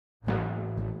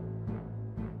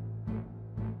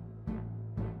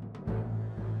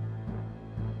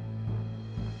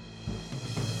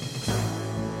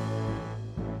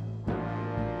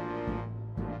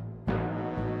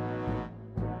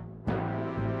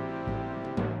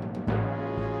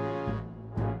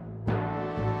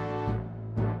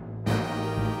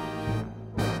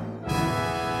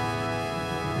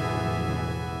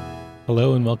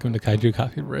Hello and welcome to Kaiju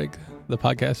Coffee Break, the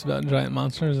podcast about giant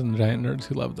monsters and the giant nerds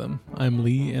who love them. I'm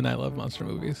Lee and I love monster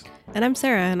movies. And I'm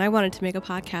Sarah and I wanted to make a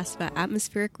podcast about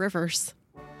atmospheric rivers.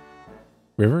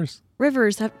 Rivers?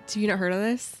 Rivers. Have you not heard of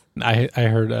this? I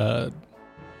heard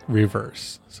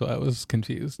reverse, so I was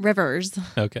confused. Rivers.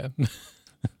 Okay.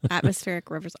 Atmospheric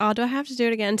rivers. Oh, do I have to do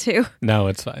it again too? No,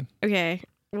 it's fine. Okay.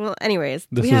 Well, anyways.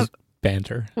 This is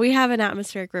banter. We have an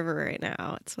atmospheric river right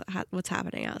now. It's what's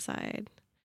happening outside.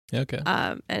 Okay.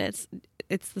 And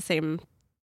it's the same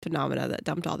phenomena that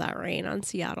dumped all that rain on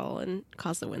Seattle and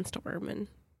caused a windstorm and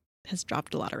has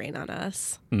dropped a lot of rain on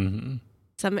us. Mm-hmm.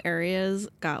 Some areas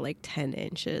got like 10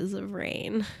 inches of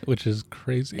rain. Which is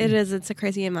crazy. It is. It's a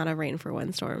crazy amount of rain for a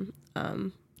windstorm.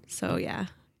 So yeah.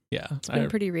 Yeah. It's been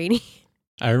pretty rainy.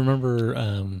 I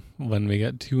remember when we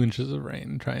got 2 inches of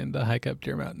rain trying to hike up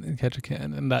Deer Mountain in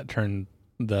Ketchikan, and that turned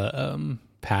the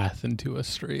path into a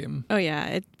stream. Oh yeah,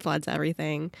 it floods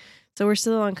everything. So we're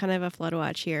still on kind of a flood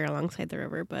watch here alongside the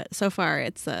river, but so far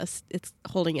it's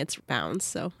holding its bounds,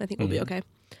 so I think we'll be okay.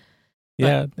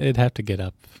 Yeah, it'd have to get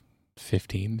up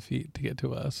 15 feet to get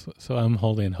to us, so I'm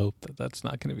holding hope that that's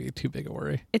not going to be too big a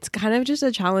worry. It's kind of just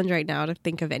a challenge right now to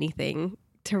think of anything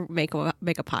to make a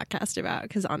podcast about,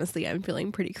 because honestly I'm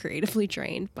feeling pretty creatively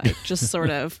drained by just sort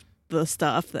of the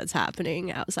stuff that's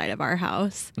happening outside of our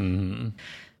house. Mm-hmm.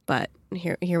 But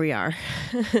here we are.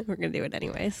 We're gonna do it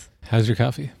anyways. How's your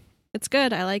coffee? It's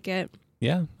good. I like it.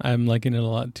 Yeah, I'm liking it a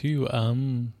lot too.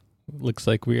 Looks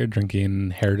like we are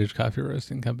drinking Heritage Coffee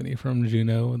Roasting Company from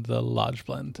Juneau, the Lodge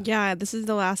Blend. Yeah, this is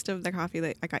the last of the coffee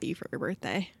that I got you for your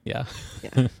birthday. Yeah.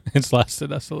 It's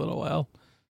lasted us a little while.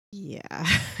 Yeah.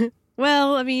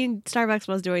 Well, I mean, Starbucks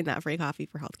was doing that free coffee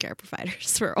for healthcare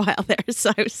providers for a while there.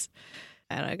 So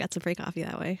I got some free coffee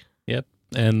that way. Yep.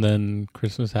 And then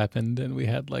Christmas happened and we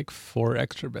had like 4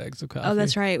 extra bags of coffee. Oh,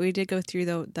 that's right. We did go through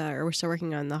we're still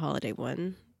working on the holiday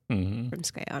one from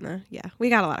Skyana. Yeah. We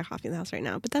got a lot of coffee in the house right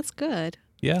now, but that's good.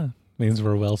 Yeah. Means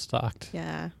we're well stocked.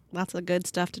 Yeah. Lots of good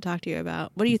stuff to talk to you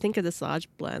about. What do you think of this Lodge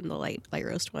Blend, the light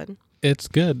roast one? It's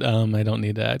good. I don't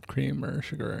need to add cream or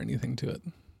sugar or anything to it.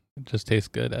 It just tastes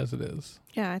good as it is.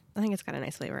 Yeah, I think it's got a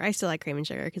nice flavor. I still like cream and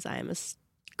sugar because I am a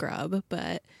scrub,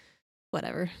 but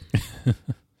whatever.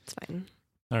 It's fine.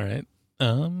 All right.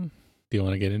 Do you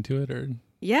want to get into it or?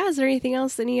 Yeah. Is there anything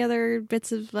else? Any other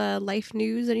bits of life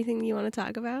news? Anything you want to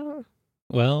talk about?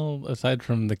 Well, aside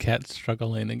from the cat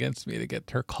struggling against me to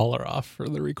get her collar off for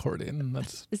the recording,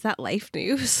 Is that life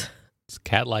news? It's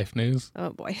cat life news.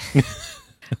 Oh boy.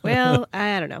 Well,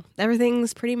 I don't know.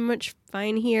 Everything's pretty much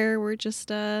fine here. We're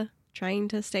just trying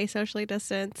to stay socially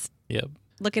distanced. Yep.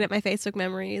 Looking at my Facebook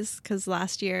memories because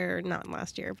not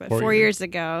last year, but 4 years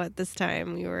ago at this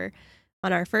time, we were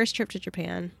on our first trip to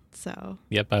Japan. So.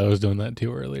 Yep, I was doing that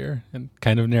too earlier and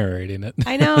kind of narrating it.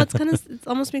 I know it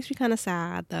almost makes me kind of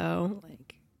sad though.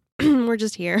 Like we're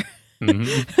just here.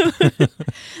 Mm-hmm.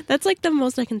 That's like the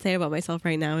most I can say about myself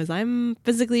right now is I'm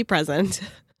physically present.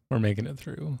 We're making it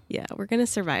through. Yeah, we're going to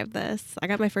survive this. I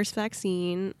got my first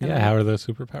vaccine. Yeah, how are those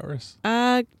superpowers?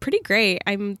 Pretty great.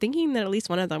 I'm thinking that at least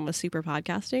one of them was super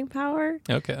podcasting power.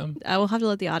 Okay. I will have to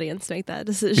let the audience make that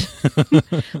decision.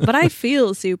 But I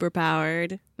feel super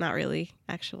powered. Not really,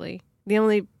 actually. The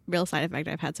only real side effect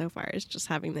I've had so far is just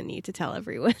having the need to tell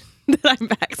everyone that I'm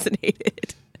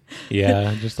vaccinated.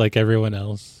 Yeah, just like everyone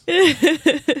else. We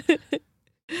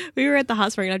were at the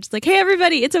hospital and I'm just like, hey,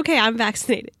 everybody, it's okay. I'm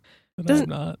vaccinated. I'm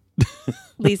not.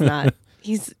 Lee's not.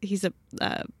 He's a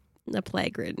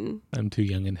plague ridden. I'm too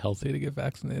young and healthy to get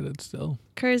vaccinated still.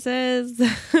 Curses.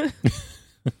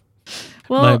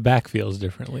 Well, my back feels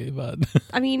differently, but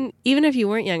I mean, even if you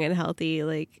weren't young and healthy,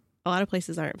 like a lot of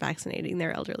places aren't vaccinating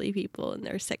their elderly people and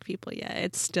their sick people yet.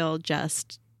 It's still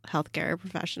just healthcare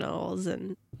professionals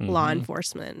and law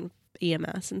enforcement,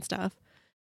 EMS and stuff.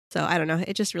 So I don't know.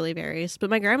 It just really varies. But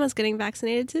my grandma's getting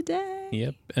vaccinated today.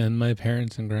 Yep. And my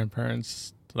parents and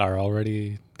grandparents are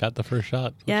already got the first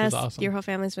shot, which is awesome. Your whole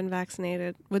family's been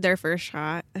vaccinated with their first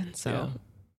shot. And so yeah.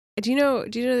 Do you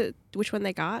know which one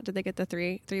they got? Did they get the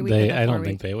 3 week? I don't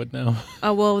think they would know.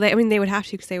 Oh, well, they would have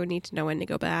to because they would need to know when to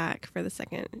go back for the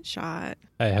second shot.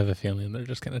 I have a feeling they're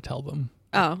just going to tell them.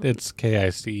 Oh. It's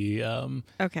KIC.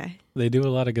 Okay. They do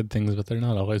a lot of good things, but they're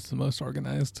not always the most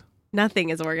organized. Nothing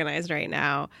is organized right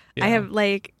now. Yeah. I have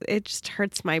it just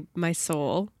hurts my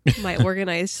soul, my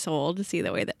organized soul to see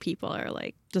the way that people are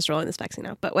like just rolling this vaccine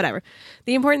out. But whatever.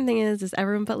 The important thing is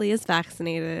everyone but Lee is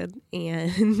vaccinated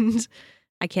and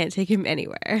I can't take him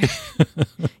anywhere.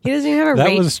 He doesn't even have a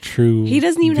That was true. He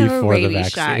doesn't even have a rabies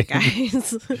shot,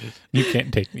 guys. You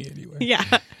can't take me anywhere. Yeah.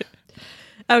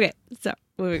 Okay, so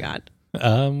moving on.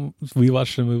 We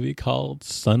watched a movie called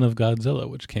Son of Godzilla,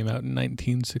 which came out in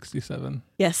 1967.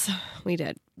 Yes, we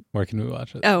did. Where can we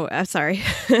watch it? Oh, I'm sorry.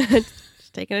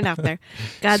 Just taking it out there.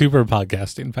 Super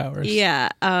podcasting powers. Yeah,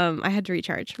 I had to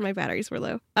recharge. My batteries were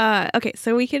low. Okay,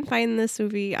 so we can find this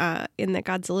movie in the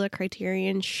Godzilla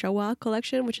Criterion Showa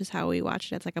collection, which is how we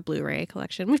watched it. It's like a Blu-ray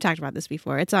collection. We've talked about this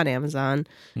before. It's on Amazon.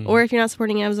 Or if you're not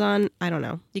supporting Amazon, I don't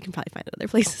know. You can probably find it other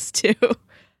places too.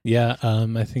 Yeah,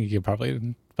 I think you could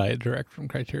probably buy it direct from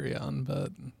Criterion,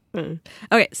 but...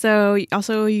 Okay, so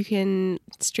also you can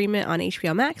stream it on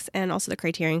HBO Max, and also the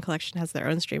Criterion Collection has their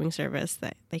own streaming service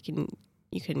that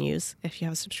you can use if you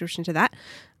have a subscription to that.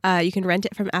 You can rent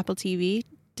it from Apple TV.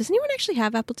 Does anyone actually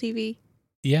have Apple TV?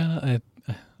 Yeah,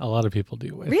 a lot of people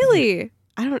do. Really?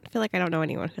 I don't feel like I don't know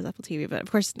anyone who has Apple TV, but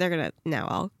of course they're gonna now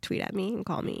all tweet at me and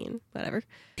call me and whatever.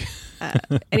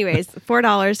 Anyways,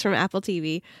 $4 from Apple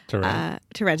TV to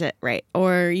rent it, right?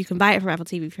 Or you can buy it from Apple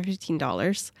TV for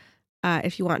 $15.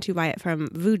 If you want to buy it from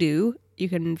Vudu, you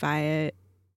can buy it.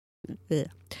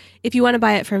 If you want to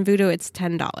buy it from Vudu, it's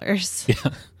 $10.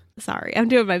 Yeah. Sorry, I'm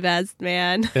doing my best,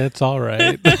 man. It's all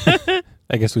right.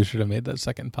 I guess we should have made that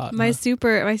second pot. My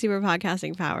super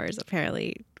podcasting powers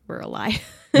apparently were a lie.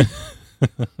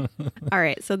 All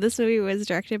right, so this movie was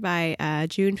directed by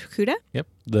Jun Fukuda. Yep.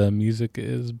 The music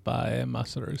is by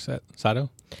Masaru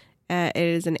Sato. It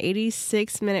is an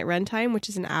 86-minute runtime, which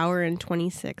is an hour and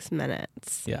 26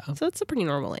 minutes. Yeah. So it's a pretty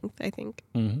normal length, I think.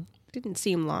 Mm-hmm. Didn't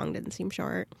seem long, didn't seem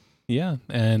short. Yeah,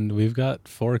 and we've got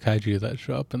 4 kaiju that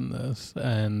show up in this.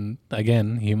 And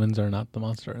again, humans are not the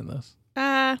monster in this.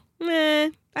 I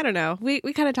don't know. We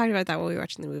kind of talked about that when we were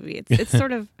watching the movie. It's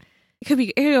sort of... It could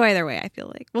go either way, I feel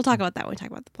like. We'll talk about that when we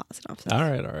talk about the plot synopsis. All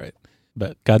right.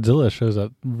 But Godzilla shows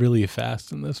up really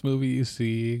fast in this movie. You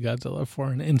see Godzilla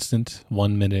for an instant,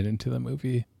 1 minute into the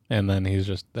movie, and then he's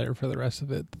just there for the rest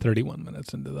of it, 31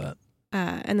 minutes into that.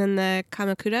 And then the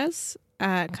Kamakuras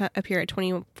appear at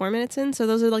 24 minutes in. So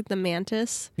those are like the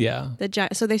mantis. Yeah.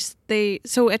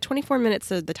 So at 24 minutes,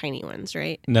 they're the tiny ones,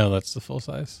 right? No, that's the full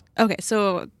size. Okay,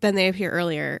 so then they appear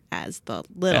earlier as the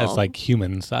little. As like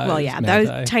human size. Well, yeah,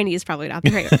 that tiny is probably not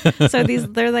the right. So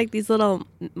they're like these little,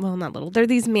 well, not little. They're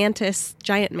these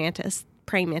giant mantis,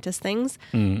 praying mantis things,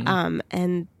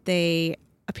 and they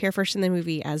appear first in the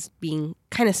movie as being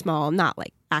kind of small, not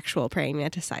like actual praying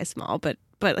mantis size small, but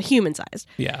human sized.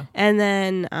 Yeah. And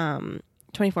then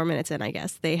 24 minutes in, I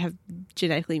guess, they have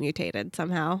genetically mutated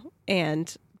somehow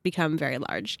and become very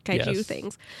large kaiju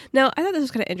things. Now, I thought this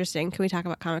was kind of interesting. Can we talk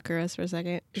about Kamakuras for a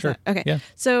second? Sure. Okay. Yeah.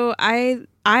 So I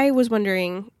was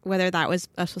wondering whether that was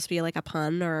supposed to be like a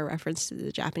pun or a reference to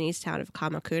the Japanese town of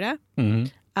Kamakura.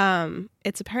 Mm-hmm.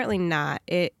 It's apparently not.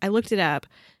 I looked it up.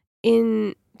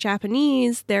 In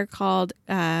Japanese, they're called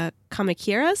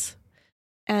kamakiras,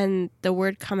 and the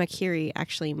word kamakiri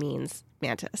actually means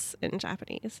mantis in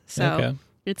Japanese. So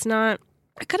It's not...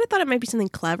 I kind of thought it might be something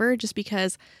clever just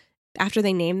because after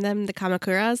they named them the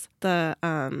Kamakuras, the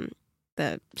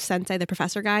sensei, the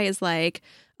professor guy, is like,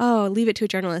 oh, leave it to a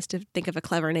journalist to think of a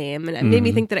clever name. And it made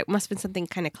me think that it must have been something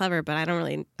kind of clever, but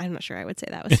I'm not sure I would say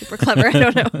that was super clever. I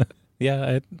don't know.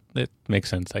 Yeah, it makes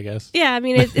sense, I guess. Yeah, I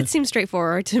mean, it seems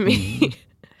straightforward to me.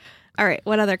 All right,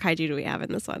 what other kaiju do we have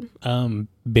in this one?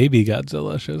 Baby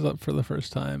Godzilla shows up for the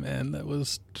first time, and that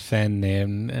was fan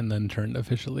named and then turned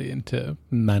officially into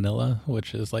Manila,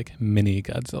 which is like mini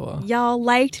Godzilla. Y'all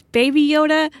liked Baby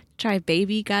Yoda? Try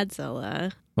Baby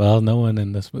Godzilla. Well, no one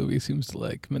in this movie seems to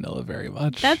like Manila very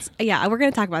much. We're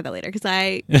going to talk about that later because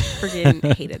I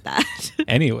freaking hated that.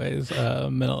 Anyways,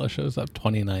 Manila shows up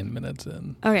 29 minutes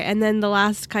in. Okay, and then the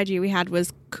last kaiju we had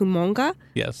was Kumonga.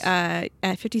 Yes. At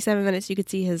 57 minutes, you could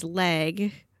see his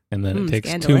leg. And then it takes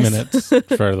scandalous. 2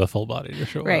 minutes for the full body to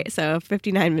show up. Right, so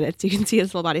 59 minutes, you can see his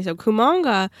full body. So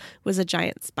Kumonga was a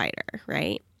giant spider,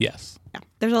 right? Yes. Yeah,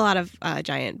 there's a lot of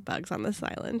giant bugs on this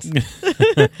island.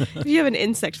 If you have an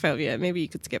insect phobia, maybe you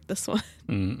could skip this one.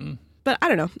 Mm-mm. But I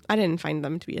don't know. I didn't find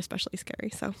them to be especially scary.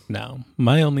 So no,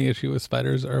 my only issue with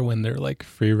spiders are when they're like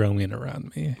free roaming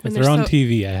around me. If they're on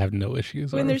TV, I have no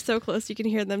issues. When they're so close, you can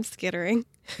hear them skittering.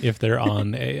 If they're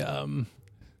on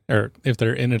or if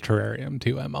they're in a terrarium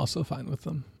too, I'm also fine with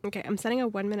them. Okay, I'm setting a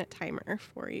 1-minute timer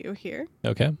for you here.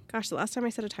 Okay. Gosh, the last time I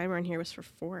set a timer on here was for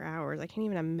 4 hours. I can't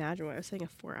even imagine what I was setting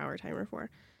a 4-hour timer for.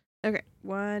 Okay,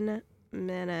 1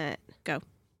 minute, go.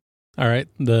 All right,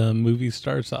 the movie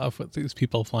starts off with these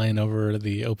people flying over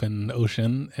the open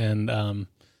ocean, and I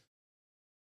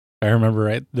remember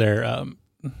right there,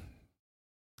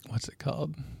 what's it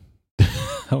called?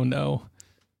 Oh no.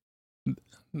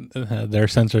 Their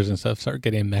sensors and stuff start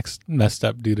getting messed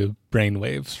up due to brain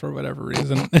waves for whatever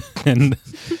reason. And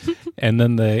And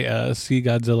then they see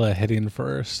Godzilla heading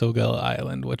for Sogel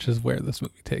Island, which is where this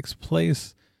movie takes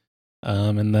place.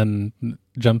 And then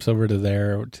jumps over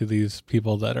to these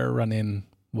people that are running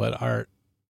what are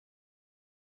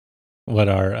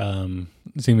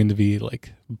seeming to be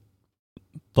like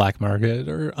black market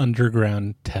or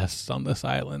underground tests on this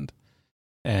island.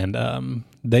 And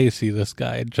they see this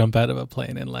guy jump out of a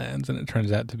plane and lands, and it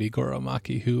turns out to be Goro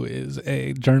Maki, who is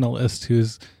a journalist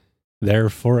who's there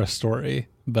for a story,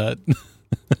 but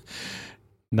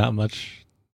not much.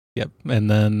 Yep. And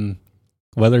then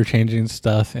weather changing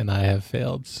stuff, and I have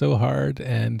failed so hard,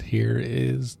 and here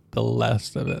is the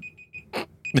last of it.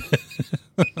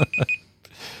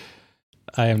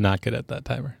 I am not good at that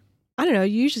timer. I don't know.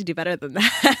 You usually do better than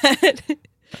that.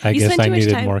 I guess I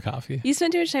needed more coffee. You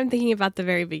spent too much time thinking about the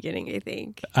very beginning, I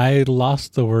think. I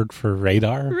lost the word for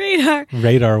radar. Radar.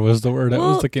 Radar was the word I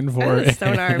was looking for.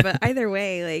 Sonar, but either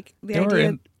way, like they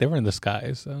were in the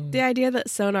sky. So the idea that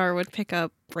sonar would pick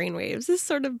up brainwaves is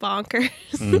sort of bonkers.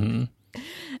 Mm-hmm.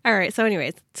 All right. So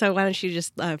anyways, why don't you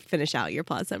just finish out your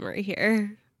plot summary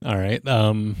here? All right.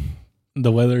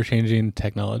 The weather changing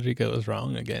technology goes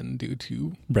wrong again due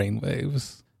to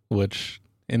brainwaves, which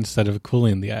instead of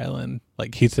cooling the island,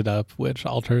 like heats it up, which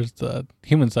alters the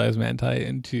human-sized manti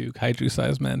into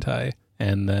kaiju-sized manti.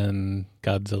 And then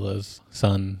Godzilla's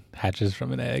son hatches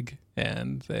from an egg,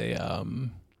 and they,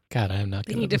 God, I'm not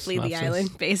good at They need to flee the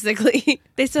island, basically.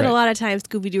 They spent a lot of time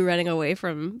Scooby-Doo running away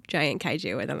from giant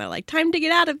kaiju, and then they're like, time to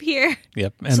get out of here.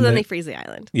 Yep. And so then they freeze the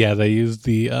island. Yeah, they use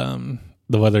the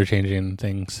weather-changing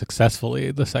thing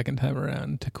successfully the second time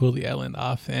around to cool the island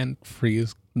off and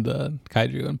freeze the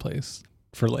kaiju in place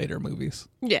for later movies.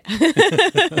 Yeah.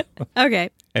 Okay.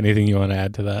 Anything you want to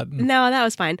add to that? No, that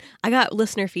was fine. I got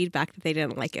listener feedback that they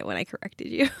didn't like it when I corrected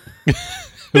you.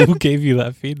 Who gave you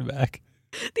that feedback?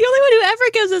 The only one who ever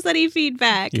gives us any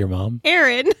feedback. Your mom?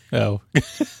 Erin. Oh.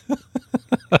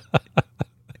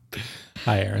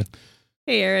 Hi, Erin.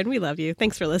 Hey, Erin. We love you.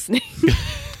 Thanks for listening.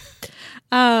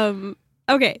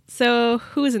 Okay, so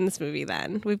who's in this movie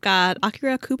then? We've got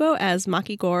Akira Kubo as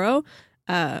Maki Goro.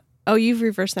 Oh, you've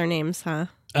reversed their names, huh?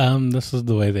 This is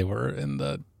the way they were in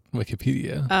the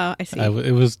Wikipedia. Oh, I see.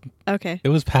 It was okay. It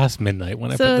was past midnight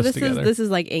when I put this together. So this is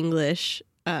like English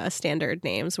standard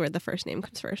names where the first name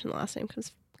comes first and the last name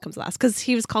comes last. Because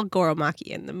he was called Goro Maki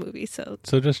in the movie, so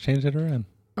just change it around.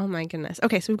 Oh my goodness.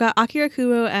 Okay, so we've got Akira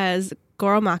Kubo as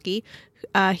Goro Maki.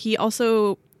 He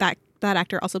also that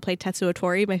actor also played Tetsuo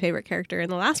Tori, my favorite character in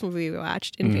the last movie we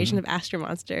watched, Invasion of Astro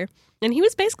Monster, and he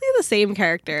was basically the same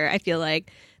character. I feel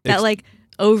like like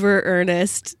over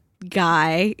earnest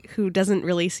guy who doesn't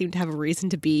really seem to have a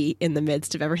reason to be in the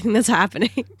midst of everything that's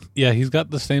happening. Yeah, he's got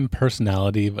the same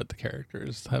personality, but the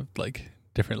characters have like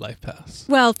different life paths.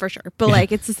 Well, for sure, but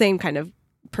like it's the same kind of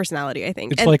personality, I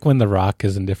think. It's like when The Rock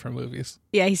is in different movies.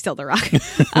 Yeah, he's still The Rock.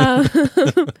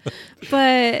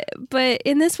 But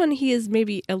in this one, he is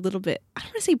maybe a little bit, I don't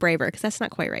want to say braver because that's not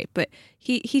quite right, but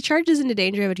he charges into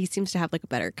danger, but he seems to have like a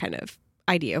better kind of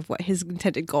idea of what his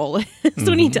intended goal is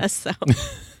when he does so.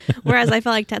 Whereas I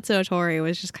felt like Tetsuo Tori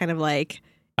was just kind of like,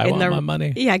 I want my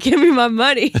money. Yeah, give me my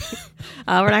money.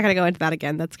 We're not going to go into that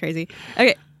again. That's crazy.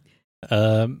 Okay.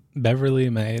 Beverly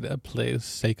Maeda plays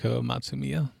Seiko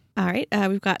Matsumiya. All right.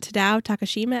 We've got Tadao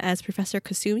Takashima as Professor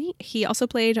Kasumi. He also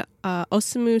played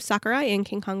Osamu Sakurai in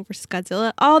King Kong vs.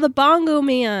 Godzilla. Oh, the Bongo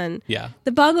Man. Yeah.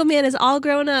 The Bongo Man is all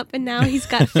grown up, and now he's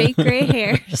got fake gray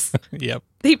hairs. Yep.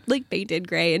 They painted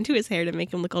gray into his hair to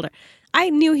make him look older. I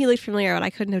knew he looked familiar, but I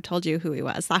couldn't have told you who he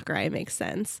was. Sakurai makes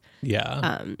sense.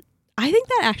 Yeah. I think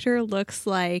that actor looks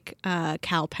like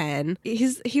Cal Penn.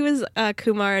 He was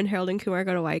Kumar and Harold and Kumar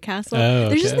Go to White Castle. Oh,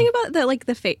 There's just something about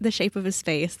the shape of his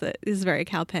face that is very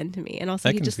Cal Penn to me, and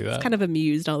also he just is kind of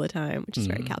amused all the time, which is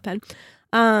very Cal Penn.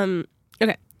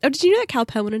 Okay. Oh, did you know that Cal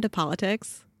Penn went into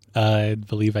politics? I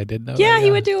believe I did know. Yeah,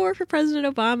 he went to work for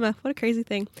President Obama. What a crazy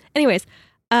thing. Anyways,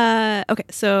 okay.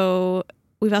 So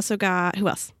we've also got who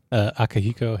else?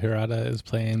 Akihiko Hirata is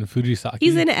playing Fujisaki.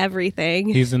 He's in everything.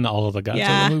 He's in all of the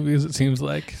Godzilla movies, it seems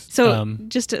like. So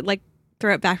just to like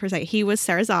throw it back for a second, he was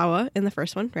Sarazawa in the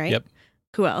first one, right? Yep.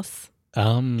 Who else?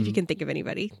 If you can think of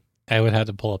anybody. I would have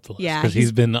to pull up the list. Yeah, because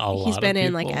he's been a lot. He's been of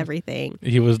in like everything.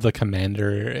 He was the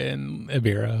commander in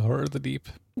Ibira or the Deep.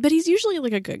 But he's usually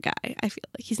like a good guy. I feel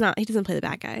like he doesn't play the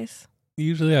bad guys.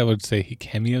 Usually I would say he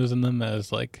cameos in them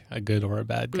as like a good or a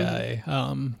bad guy.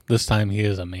 This time he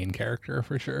is a main character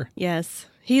for sure. Yes.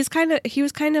 He was kind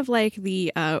of like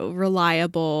the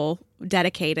reliable,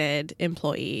 dedicated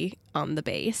employee on the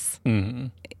base.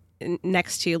 Mm-hmm.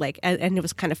 Next to like, and he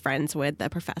was kind of friends with the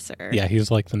professor. Yeah, he's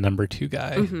like the number 2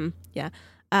 guy. Mm-hmm. Yeah.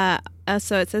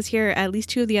 So it says here at least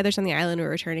 2 of the others on the island were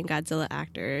returning Godzilla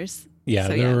actors. Yeah,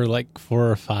 So, there were like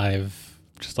 4 or 5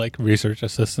 just like research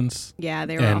assistants. Yeah,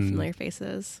 they were all familiar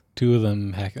faces. 2 of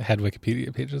them had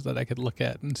Wikipedia pages that I could look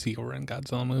at and see were in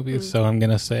Godzilla movies. So I'm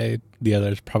going to say the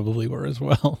others probably were as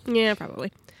well. Yeah,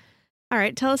 probably. All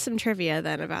right, tell us some trivia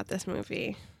then about this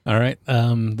movie. All right.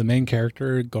 The main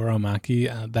character,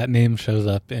 Goromaki, that name shows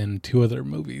up in 2 other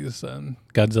movies,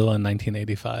 Godzilla in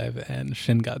 1985 and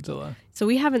Shin Godzilla. So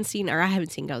I haven't seen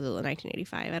Godzilla in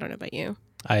 1985. I don't know about you.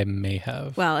 I may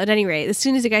have. Well, at any rate, as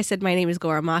soon as the guy said, "My name is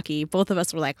Goromaki," both of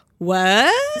us were like,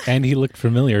 "What?" And he looked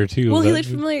familiar too. Well, he looked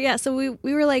familiar, yeah. So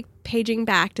we were like paging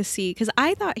back to see, because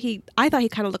I thought he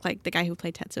kind of looked like the guy who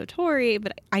played Tetsuo Tori,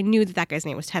 but I knew that guy's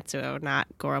name was Tetsuo, not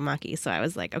Goromaki. So I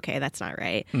was like, okay, that's not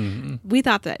right. Mm-hmm. We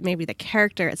thought that maybe the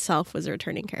character itself was a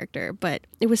returning character, but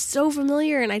it was so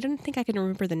familiar, and I didn't think I could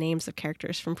remember the names of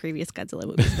characters from previous Godzilla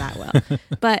movies that well.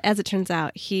 But as it turns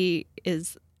out, he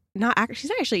is not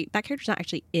actually that character's not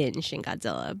actually in Shin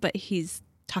Godzilla, but he's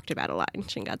talked about a lot in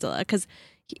Shin Godzilla, because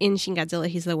in Shin Godzilla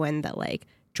he's the one that like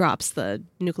drops the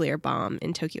nuclear bomb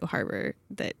in Tokyo Harbor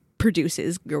that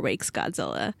produces or wakes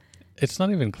Godzilla. It's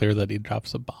not even clear that he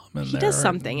drops a bomb in there. He does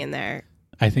something in there.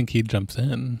 I think he jumps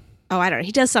in. Oh, I don't know.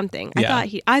 He does something. Yeah.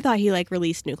 I thought he like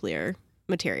released nuclear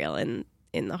material in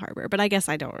the harbor, but I guess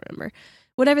I don't remember.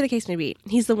 Whatever the case may be,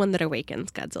 he's the one that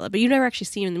awakens Godzilla. But you never actually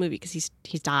see him in the movie because he's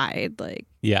died, like,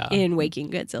 in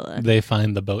waking Godzilla. They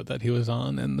find the boat that he was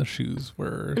on, and the shoes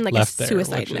were and, like, left a there.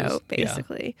 Suicide note,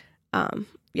 basically.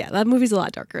 Yeah, that movie's a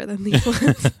lot darker than these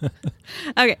ones.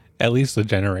 Okay. At least the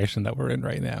generation that we're in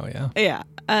right now, yeah.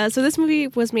 Yeah. So this movie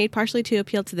was made partially to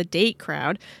appeal to the date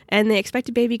crowd, and they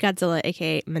expected Baby Godzilla,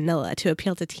 a.k.a. Manila, to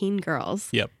appeal to teen girls.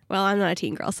 Yep. Well, I'm not a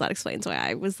teen girl, so that explains why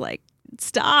I was like,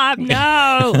 stop,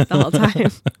 no, the whole time.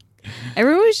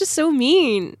 Everyone was just so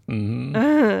mean.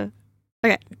 Mm-hmm.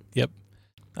 Okay. Yep.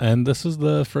 And this is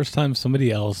the first time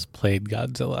somebody else played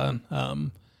Godzilla.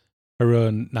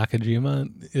 Haruo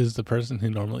Nakajima is the person who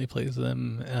normally plays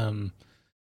them.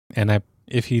 And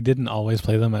if he didn't always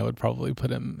play them, I would probably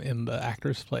put him in the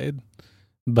actors played.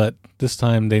 But this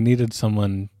time they needed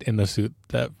someone in the suit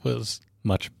that was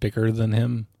much bigger than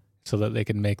him, so that they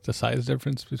could make the size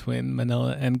difference between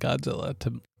Manila and Godzilla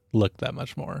to look that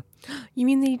much more. You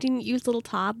mean they didn't use little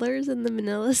toddlers in the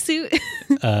Manila suit?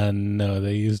 No,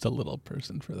 they used a little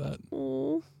person for that.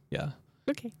 Oh. Yeah.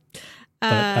 Okay.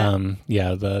 But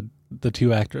yeah, the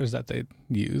 2 actors that they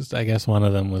used, I guess one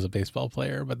of them was a baseball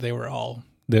player, but they were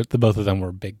the both of them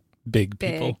were big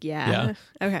people. Yeah.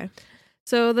 Okay.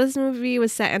 So this movie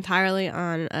was set entirely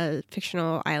on a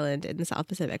fictional island in the South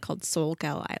Pacific called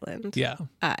Solgal Island. Yeah.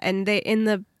 And they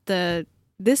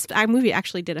this movie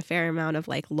actually did a fair amount of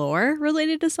like lore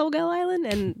related to Solgal Island,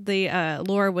 and the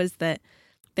lore was that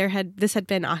this had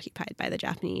been occupied by the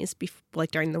Japanese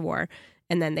during the war,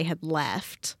 and then they had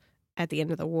left at the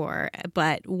end of the war,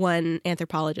 but one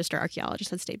anthropologist or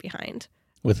archaeologist had stayed behind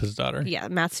with his daughter. Yeah,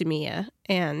 Matsumiya,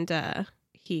 and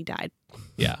he died.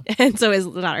 Yeah. And so his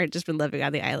daughter had just been living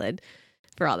on the island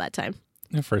for all that time.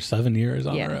 For 7 years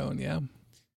on her own, yeah.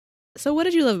 So what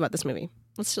did you love about this movie?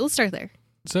 Let's start there.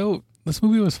 So this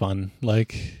movie was fun.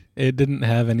 Like, it didn't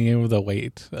have any of the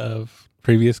weight of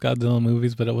previous Godzilla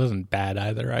movies, but it wasn't bad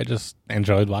either. I just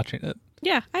enjoyed watching it.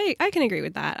 Yeah, I can agree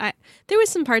with that. There was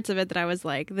some parts of it that I was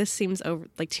like, this seems over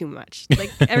too much.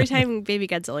 Like every time Baby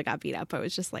Godzilla got beat up, I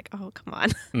was just like, oh, come on.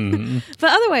 Mm-hmm.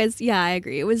 But otherwise, yeah, I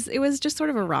agree. It was just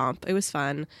sort of a romp. It was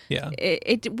fun. Yeah.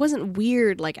 It wasn't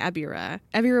weird like Ebirah.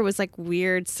 Ebirah was like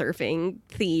weird surfing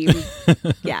theme.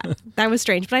 Yeah, that was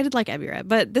strange. But I did like Ebirah.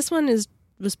 But this one was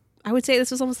I would say this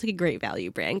was almost like a great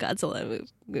value brand Godzilla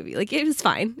movie. Like it was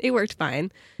fine. It worked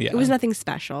fine. Yeah. It was nothing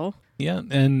special. Yeah,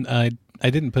 and I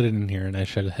didn't put it in here, and I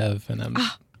should have. And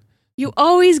you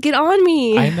always get on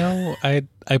me. I know.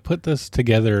 I put this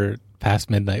together past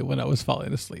midnight when I was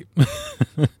falling asleep.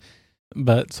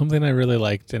 But something I really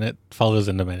liked, and it follows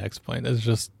into my next point, is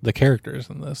just the characters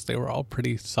in this. They were all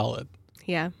pretty solid.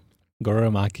 Yeah.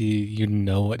 Goromaki, you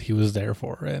know what he was there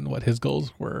for and what his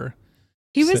goals were.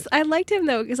 I liked him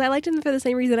though, because I liked him for the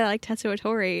same reason I liked Tetsuo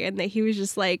Tori, and that he was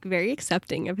just like very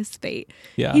accepting of his fate.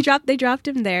 Yeah. They dropped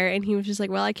him there, and he was just like,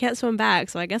 well, I can't swim back,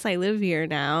 so I guess I live here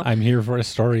now. I'm here for a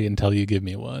story until you give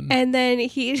me one. And then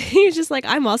he was just like,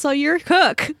 I'm also your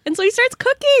cook. And so he starts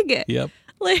cooking. Yep.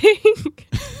 Like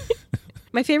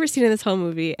my favorite scene in this whole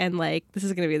movie, and like this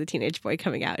is gonna be the teenage boy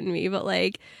coming out in me, but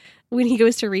like when he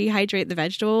goes to rehydrate the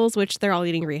vegetables, which they're all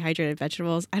eating rehydrated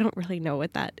vegetables. I don't really know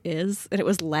what that is. And it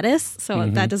was lettuce, so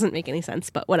that doesn't make any sense,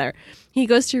 but whatever. He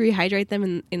goes to rehydrate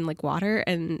them in like water,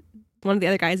 and one of the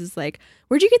other guys is like,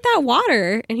 where'd you get that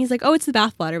water? And he's like, oh, it's the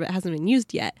bath water, but it hasn't been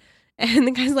used yet. And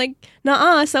the guy's like,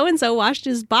 "Nuh-uh, so-and-so washed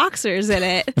his boxers in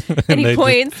it." And he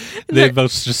points. They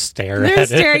both just stare at it. They're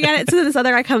staring at it. So then this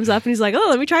other guy comes up and he's like, "Oh,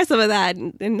 let me try some of that,"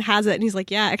 and has it. And he's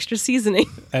like, "Yeah, extra seasoning."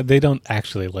 And they don't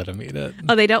actually let him eat it.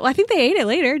 Oh, they don't? I think they ate it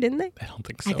later, didn't they? I don't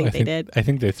think so. I think they did. I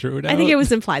think they threw it out. I think it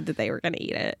was implied that they were going to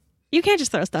eat it. You can't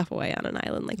just throw stuff away on an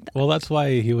island like that. Well, that's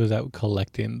why he was out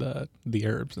collecting the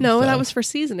herbs. And No, stuff. that was for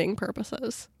seasoning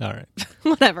purposes. All right.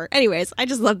 Whatever. Anyways, I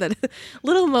just love that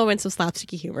little moments of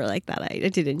slapsticky humor like that I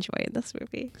did enjoy in this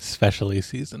movie. Specially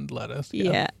seasoned lettuce.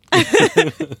 Yeah.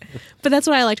 But that's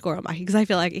why I liked Goromaki, because I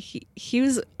feel like he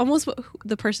was almost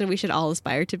the person we should all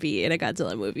aspire to be in a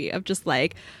Godzilla movie, of just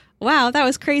like, wow, that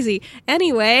was crazy.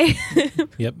 Anyway.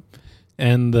 Yep.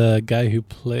 And the guy who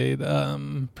played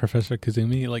Professor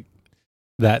Kazumi, like,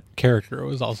 that character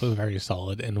was also very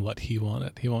solid in what he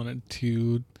wanted. He wanted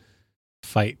to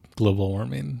fight global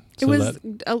warming. It was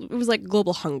like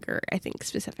global hunger, I think,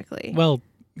 specifically. Well,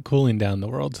 cooling down the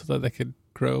world so that they could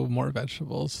grow more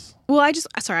vegetables. Well, I just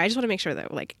want to make sure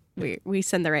that like we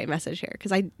send the right message here,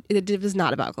 because it was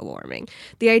not about global warming.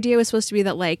 The idea was supposed to be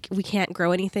that like we can't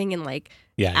grow anything in like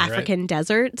African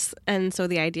deserts, and so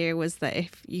the idea was that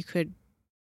if you could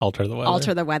alter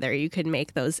the weather, you could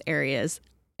make those areas,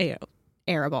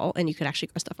 arable, and you could actually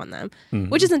grow stuff on them. Mm-hmm.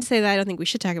 Which isn't to say that I don't think we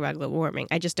should talk about global warming.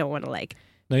 I just don't want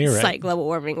to cite global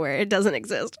warming where it doesn't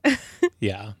exist.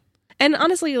 Yeah. And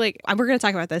honestly, like, we're going to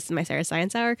talk about this in my Sarah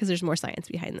Science Hour, because there's more science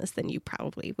behind this than you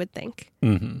probably would think.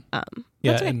 Mm-hmm.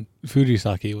 Yeah, and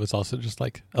Fujisaki was also just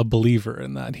like a believer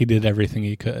in that. He did everything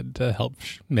he could to help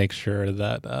make sure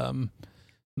that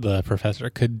the professor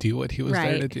could do what he was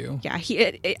there to do. Yeah,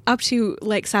 up to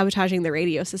like sabotaging the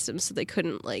radio system so they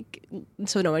couldn't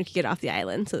so no one could get off the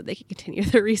island so that they could continue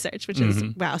their research, which is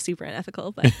super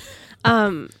unethical. But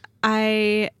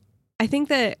I think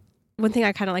that one thing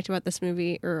I kind of liked about this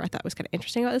movie, or I thought was kind of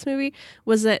interesting about this movie,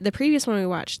 was that the previous one we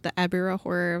watched, the Ebirah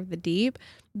Horror of the Deep,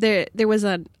 there was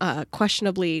a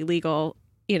questionably legal,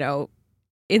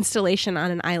 installation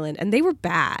on an island, and they were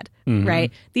bad,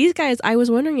 right? These guys, I was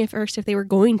wondering if they were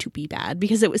going to be bad,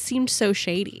 because it seemed so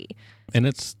shady. And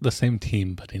it's the same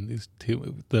team putting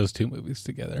those two movies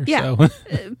together. Yeah, so.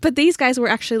 But these guys were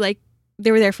actually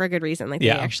they were there for a good reason. They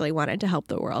actually wanted to help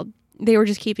the world. They were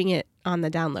just keeping it on the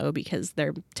down low because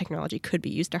their technology could be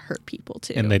used to hurt people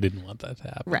too, and they didn't want that to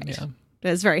happen. Right. Yeah.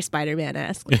 It's very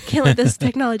Spider-Man-esque. Can't let this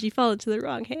technology fall into the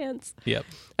wrong hands. Yep.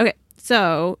 Okay.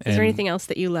 So, is there anything else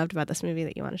that you loved about this movie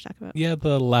that you want to talk about? Yeah,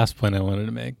 the last point I wanted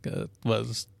to make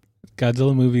was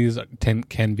Godzilla movies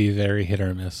can be very hit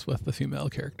or miss with the female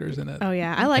characters in it. Oh,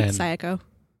 yeah. I liked Sayako.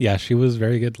 Yeah, she was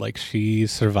very good. Like, she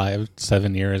survived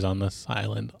 7 years on this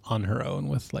island on her own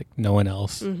with, like, no one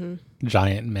else. Mm-hmm.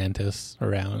 Giant mantis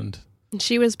around.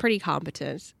 She was pretty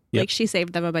competent. Yep. Like, she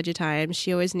saved them a bunch of times.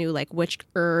 She always knew, like, which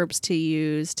herbs to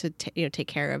use to take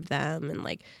care of them and,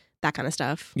 like, that kind of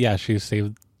stuff. Yeah, she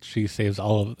saves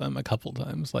all of them a couple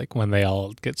times, like when they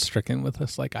all get stricken with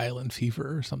this like island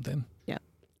fever or something. Yeah.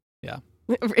 Yeah.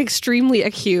 Extremely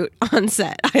acute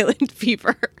onset island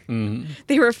fever. Mm-hmm.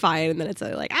 They were fine, and then it's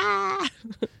like,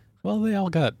 Well, they all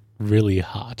got really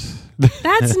hot.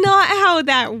 That's not how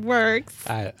that works.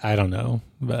 I don't know,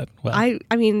 but well.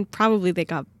 I mean, probably they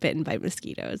got bitten by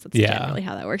mosquitoes. That's generally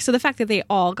how that works. So the fact that they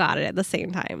all got it at the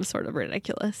same time is sort of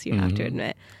ridiculous, you have to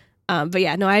admit. But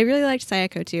yeah, no, I really liked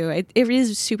Sayako too. It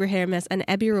is super hit or miss, and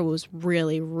Ebirah was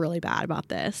really, really bad about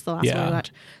this, the last one we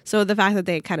watched. So the fact that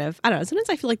they kind of, I don't know, sometimes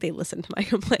I feel like they listen to my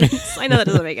complaints. I know that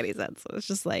doesn't make any sense. So it's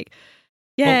just like,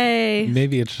 yay. Well,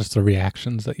 maybe it's just the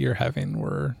reactions that you're having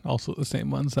were also the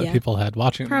same ones that people had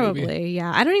watching the movie. Probably,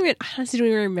 yeah. I honestly don't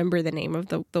even remember the name of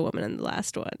the woman in the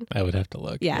last one. I would have to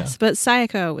look. Yes, but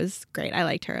Sayako was great. I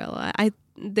liked her a lot.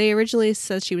 They originally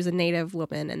said she was a native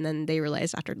woman, and then they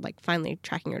realized after like finally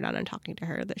tracking her down and talking to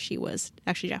her that she was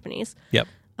actually Japanese. Yep.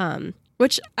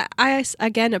 Which I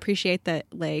again appreciate that,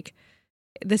 like,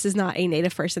 this is not a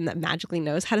native person that magically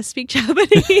knows how to speak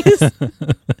Japanese.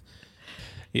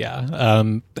 Yeah.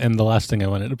 And the last thing I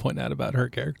wanted to point out about her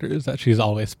character is that she's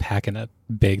always packing a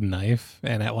big knife,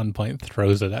 and at one point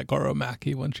throws it at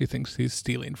Goromaki when she thinks he's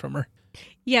stealing from her.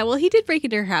 Yeah, well, he did break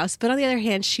into her house, but on the other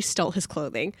hand, she stole his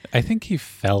clothing. I think he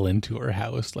fell into her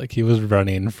house. Like, he was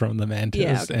running from the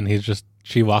mantis, and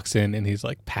she walks in, and he's,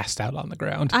 like, passed out on the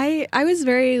ground. I was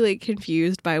very, like,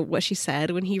 confused by what she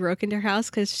said when he broke into her house,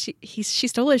 because she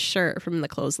stole his shirt from the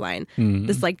clothesline. Mm-hmm.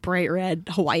 This, like, bright red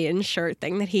Hawaiian shirt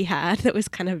thing that he had that was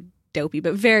kind of dopey,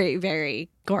 but very, very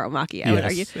Goromaki, I would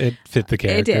argue. It fit the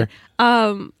character. It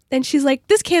did. And she's like,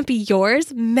 this can't be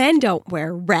yours. Men don't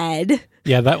wear red.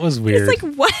 Yeah, that was weird. It's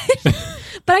like, what?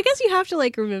 But I guess you have to,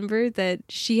 like, remember that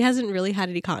she hasn't really had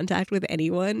any contact with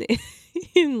anyone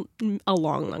in a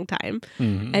long time.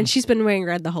 Mm-hmm. And she's been wearing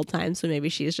red the whole time, so maybe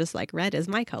she's just like, red is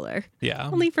my color. Yeah.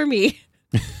 Only for me.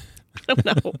 I don't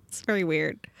know. It's very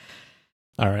weird.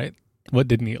 All right. What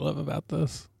didn't you love about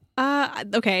this?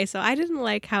 Okay, so I didn't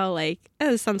like how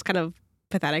this sounds kind of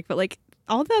pathetic, but like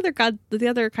all the other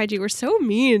kaiju were so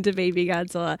mean to Baby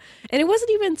Godzilla. And it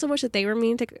wasn't even so much that they were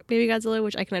mean to Baby Godzilla,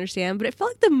 which I can understand, but it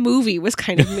felt like the movie was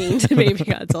kind of mean to Baby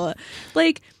Godzilla.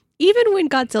 Like, even when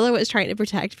Godzilla was trying to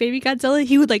protect Baby Godzilla,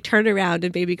 he would like turn around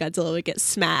and Baby Godzilla would get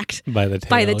smacked by the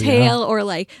tail, or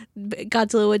like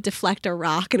Godzilla would deflect a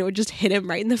rock and it would just hit him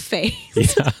right in the face.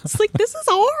 Yeah. It's like, this is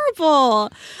horrible.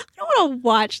 I don't want to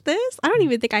watch this. I don't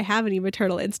even think I have any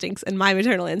maternal instincts, and my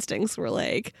maternal instincts were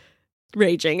like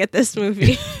raging at this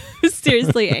movie. I was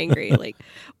seriously angry. Like,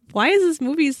 why is this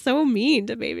movie so mean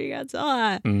to Baby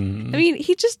Godzilla? I mean,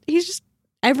 he's just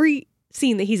every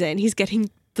scene that he's in, he's getting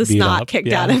the snot kicked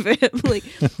out of him. Like,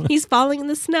 he's falling in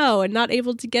the snow and not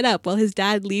able to get up while his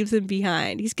dad leaves him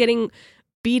behind. He's getting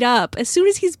beat up. As soon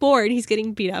as he's born, he's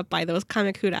getting beat up by those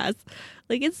kamikuras.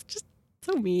 Like, it's just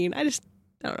so mean. I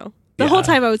don't know. The whole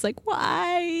time I was like,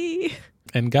 why?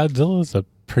 And Godzilla's a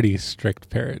pretty strict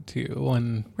parent too.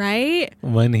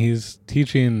 When he's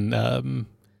teaching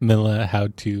Milla how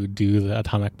to do the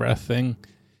atomic breath thing,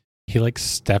 he like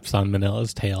steps on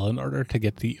Manila's tail in order to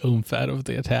get the oomph out of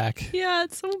the attack. Yeah,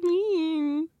 it's so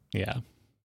mean. Yeah.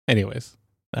 Anyways,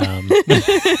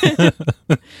 the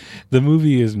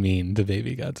movie is mean to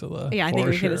Baby Godzilla. Yeah, I think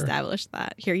we can establish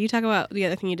that. Here, you talk about the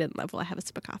other thing you didn't love while I have a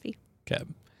sip of coffee. Okay.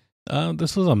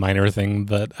 This was a minor thing,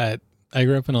 but I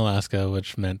grew up in Alaska,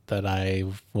 which meant that I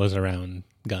was around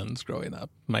guns growing up.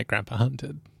 My grandpa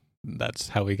hunted. That's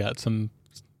how we got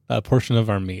a portion of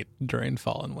our meat during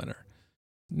fall and winter.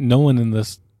 No one in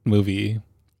this movie,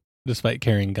 despite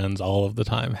carrying guns all of the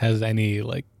time, has any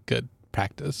like good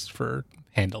practice for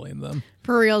handling them.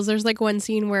 For reals, there's like one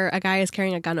scene where a guy is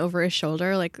carrying a gun over his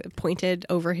shoulder, like pointed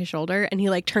over his shoulder, and he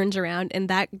like turns around, and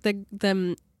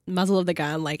the muzzle of the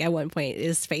gun, like at one point,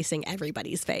 is facing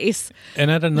everybody's face.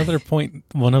 And at another point,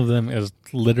 one of them is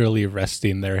literally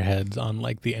resting their heads on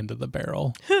like the end of the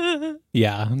barrel.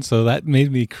 Yeah, and so that made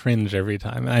me cringe every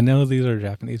time. I know these are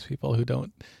Japanese people who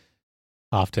don't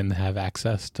often have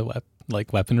access to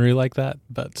weaponry like that,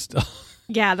 but still.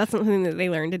 Yeah, that's something that they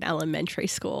learned in elementary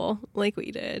school, like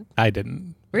we did. I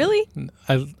didn't. Really?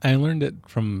 I learned it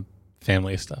from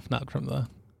family stuff, not from the...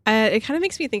 It kind of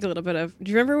makes me think a little bit of...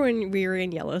 Do you remember when we were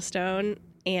in Yellowstone?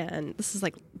 And this is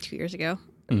like 2 years ago.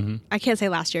 Mm-hmm. I can't say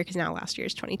last year because now last year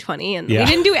is 2020, and we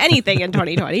didn't do anything in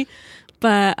 2020.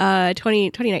 But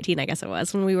 2019, I guess it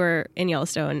was, when we were in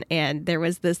Yellowstone, and there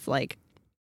was this like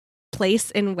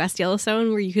place in West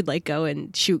Yellowstone where you could like go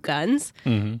and shoot guns.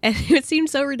 Mm-hmm. And it seemed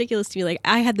so ridiculous to me. Like,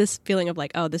 I had this feeling of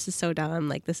like, oh, this is so dumb.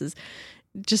 Like, this is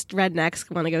just rednecks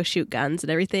want to go shoot guns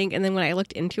and everything. And then when I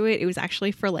looked into it, it was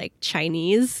actually for like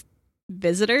Chinese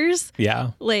visitors.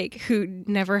 Yeah. Like, who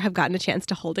never have gotten a chance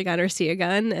to hold a gun or see a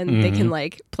gun, and they can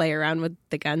like play around with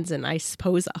the guns in, I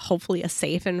suppose, hopefully a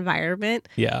safe environment.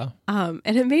 Yeah. And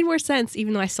it made more sense,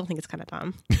 even though I still think it's kind of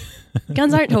dumb.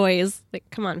 Guns aren't toys. Like,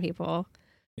 come on, people.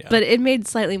 Yeah. But it made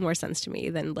slightly more sense to me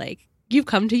than like, you've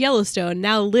come to Yellowstone,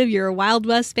 now live your Wild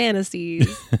West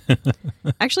fantasies.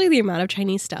 Actually, the amount of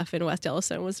Chinese stuff in West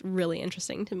Yellowstone was really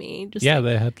interesting to me. Just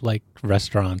they had like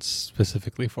restaurants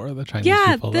specifically for the Chinese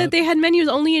people. Yeah, they had menus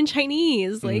only in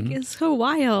Chinese. Like, it's so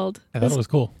wild. I thought it was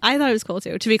cool. I thought it was cool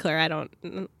too. To be clear, I don't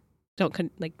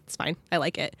like, it's fine. I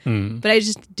like it. Mm. But I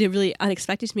just did really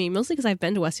unexpected to me, mostly because I've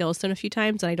been to West Yellowstone a few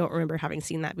times and I don't remember having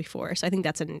seen that before. So I think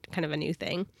that's kind of a new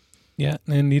thing. Yeah,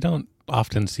 and you don't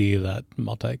often see that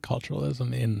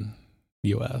multiculturalism in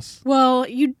U.S. Well,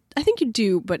 I think you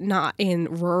do, but not in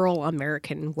rural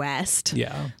American West.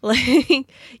 Yeah. Like,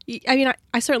 I mean,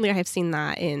 I certainly have seen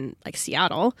that in like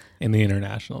Seattle. In the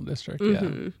International District,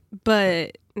 yeah.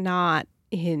 But not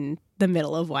in the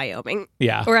middle of Wyoming.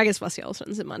 Yeah. Or I guess West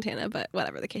Yellowstone's in Montana, but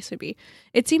whatever the case would be.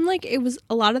 It seemed like it was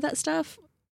a lot of that stuff.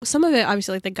 Some of it,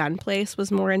 obviously, like the gun place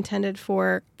was more intended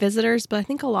for visitors, but I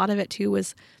think a lot of it too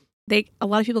was a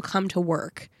lot of people come to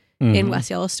work in West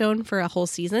Yellowstone for a whole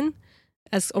season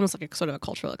as almost like a sort of a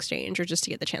cultural exchange, or just to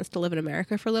get the chance to live in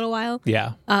America for a little while.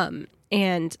 Yeah.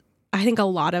 And I think a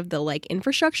lot of the like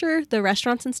infrastructure, the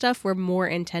restaurants and stuff, were more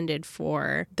intended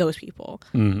for those people,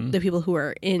 the people who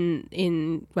are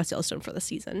in West Yellowstone for the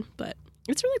season. But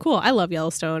it's really cool. I love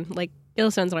Yellowstone. Like,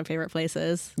 Yellowstone's one of my favorite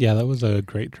places. Yeah, that was a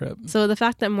great trip. So the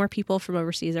fact that more people from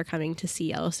overseas are coming to see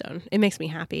Yellowstone, it makes me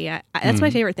happy. That's my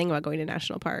favorite thing about going to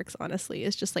national parks, honestly,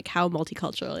 is just like how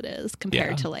multicultural it is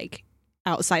compared to like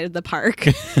outside of the park.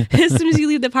 As soon as you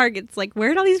leave the park, it's like, where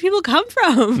did all these people come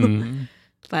from?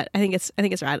 But I think it's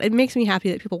rad. It makes me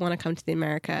happy that people want to come to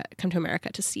America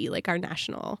to see like our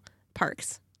national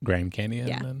parks. Grand Canyon.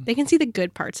 Yeah, and... they can see the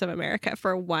good parts of America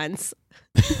for once.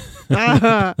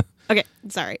 Okay,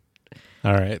 sorry.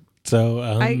 All right. So,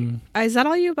 is that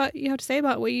all you have to say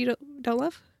about what you don't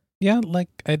love? Yeah, like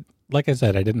I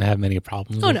said, I didn't have many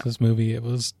problems with this movie. It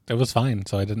was fine,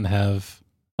 so I didn't have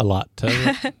a lot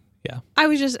to. Yeah. I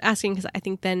was just asking because I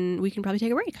think then we can probably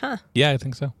take a break, huh? Yeah, I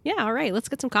think so. Yeah. All right. Let's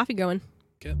get some coffee going.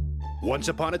 Good. Once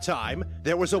upon a time,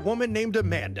 there was a woman named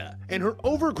Amanda and her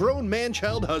overgrown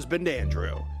man-child husband,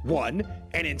 Andrew. One,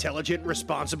 an intelligent,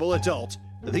 responsible adult.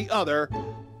 The other,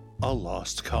 a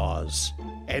lost cause.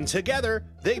 And together,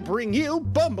 they bring you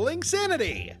Bumbling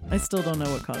Sanity. I still don't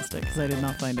know what caused it because I did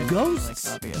not find it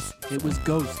Ghosts. obvious. It was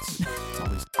ghosts. It's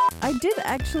always I did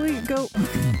actually go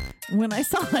when I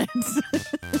saw it.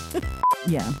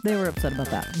 Yeah, they were upset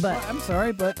about that. But I'm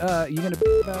sorry, but you gonna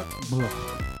about?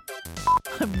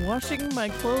 I'm washing my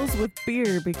clothes with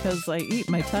beer because I eat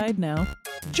my Tide now.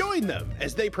 Join them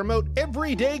as they promote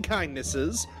everyday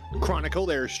kindnesses, chronicle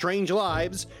their strange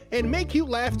lives, and make you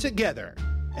laugh together,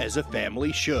 as a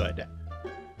family should.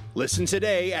 Listen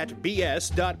today at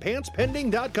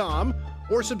bs.pantspending.com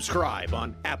or subscribe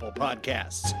on Apple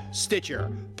Podcasts,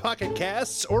 Stitcher, Pocket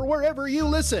Casts, or wherever you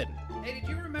listen. Hey, did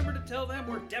you remember to tell them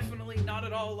we're definitely not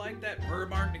at all like that Burr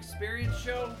Martin Experience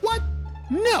show? What?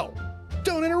 No!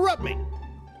 Don't interrupt me!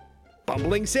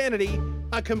 Bumbling Sanity,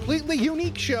 a completely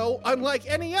unique show unlike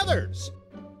any others.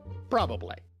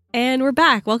 Probably. And we're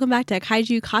back. Welcome back to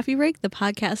Kaiju Coffee Break, the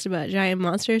podcast about giant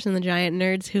monsters and the giant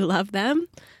nerds who love them.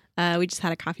 We just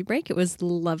had a coffee break. It was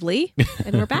lovely.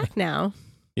 And we're back now.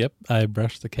 Yep, I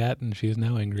brushed the cat and she is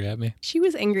now angry at me. She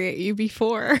was angry at you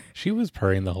before. She was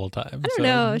purring the whole time. I don't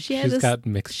know. She's got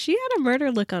mixed. She had a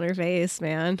murder look on her face,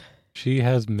 man. She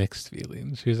has mixed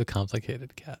feelings. She's a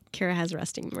complicated cat. Kira has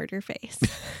resting murder face.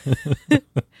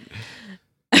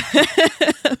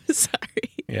 I'm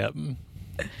sorry. Yep.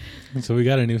 So we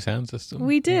got a new sound system.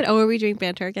 We did. Oh, are we doing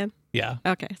banter again? Yeah.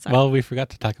 Okay, sorry. Well, we forgot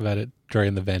to talk about it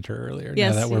during the banter earlier.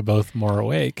 Yes. Now that we're both more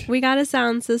awake. We got a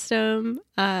sound system.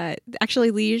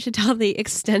 Actually, Lee, you should tell the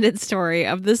extended story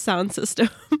of the sound system.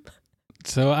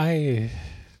 So I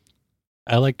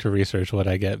like to research what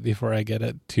I get before I get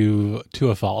it to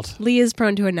a fault. Lee is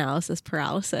prone to analysis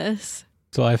paralysis.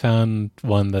 So I found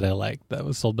one that I liked that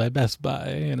was sold by Best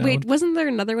Buy. You know? Wait, wasn't there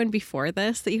another one before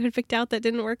this that you had picked out that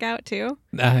didn't work out too?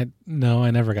 No,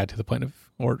 I never got to the point of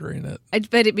ordering it.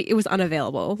 But it was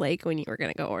unavailable, like when you were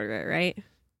going to go order it, right?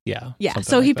 Yeah. Yeah.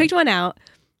 So he picked one out.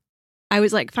 I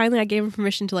was like, finally, I gave him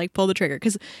permission to like pull the trigger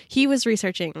because he was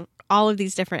researching all of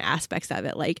these different aspects of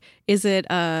it. Like, is it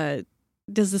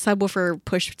does the subwoofer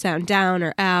push sound down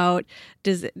or out?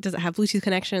 Does it have Bluetooth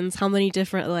connections? How many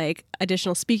different like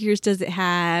additional speakers does it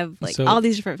have? Like So all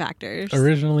these different factors.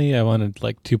 Originally, I wanted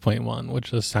like 2.1,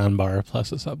 which is soundbar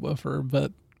plus a subwoofer,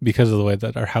 but because of the way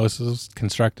that our house is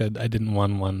constructed, I didn't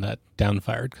want one that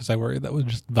downfired because I worried that would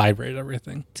just vibrate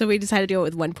everything. So we decided to go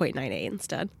with 1.98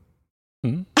 instead.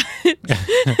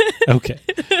 Okay.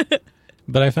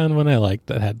 But I found one I liked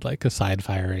that had like a side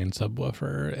firing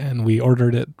subwoofer, and we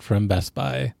ordered it from Best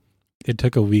Buy. It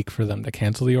took a week for them to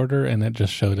cancel the order, and it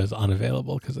just showed as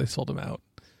unavailable because they sold them out.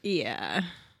 Yeah.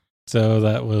 So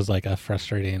that was like a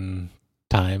frustrating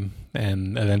time,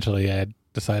 and eventually I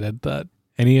decided that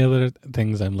any other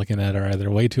things I'm looking at are either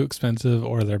way too expensive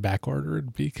or they're back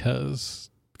ordered because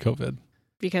COVID.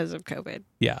 Because of COVID.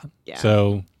 Yeah. Yeah.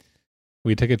 So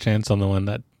we took a chance on the one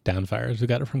that downfires. We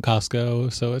got it from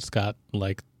Costco, so it's got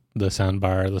like the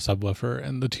soundbar, the subwoofer,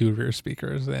 and the 2 rear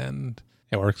speakers, and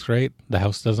it works great. The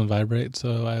house doesn't vibrate,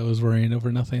 so I was worrying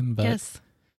over nothing. But yes.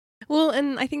 Well,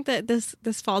 and I think that this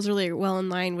falls really well in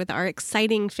line with our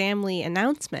exciting family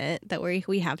announcement that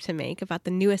we have to make about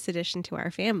the newest addition to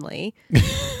our family.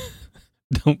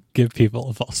 Don't give people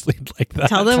a false lead like that.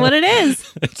 Tell them what it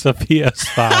is. It's a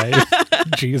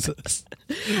PS5. Jesus.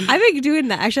 I've been doing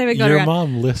that. Actually, I've been going Your around.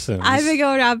 mom listens. I've been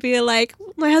going around being like,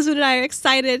 my husband and I are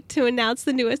excited to announce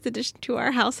the newest addition to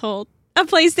our household, a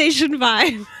PlayStation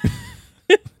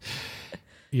 5.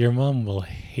 Your mom will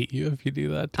hate you if you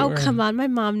do that to her. Oh, come on. My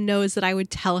mom knows that I would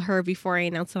tell her before I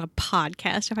announced on a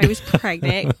podcast if I was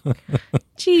pregnant.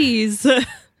 Jeez.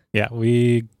 Yeah,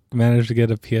 we managed to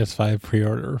get a PS5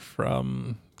 pre-order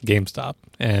from GameStop,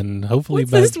 and hopefully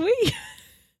What's this week?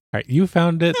 All right, you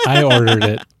found it. I ordered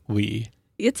it.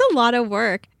 It's a lot of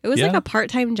work. It was like a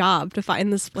part-time job to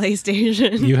find this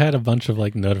PlayStation. You had a bunch of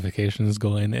like notifications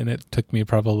going, and it took me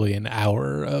probably an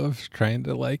hour of trying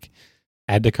to like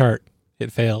add to cart.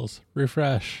 It fails.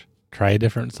 Refresh. Try a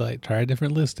different site. Try a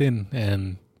different listing.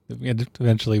 And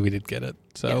Eventually we did get it.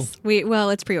 So Yes.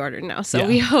 It's pre-ordered now, so Yeah.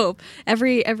 we hope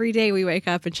every day we wake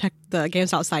up and check the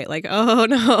GameStop site, like, oh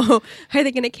no, are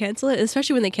they going to cancel it?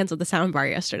 Especially when they canceled the soundbar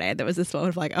yesterday. There was this moment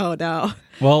of like, oh no.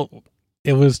 well,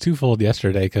 it was twofold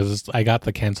yesterday because I got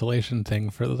the cancellation thing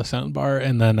for the soundbar,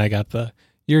 and then I got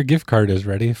your gift card is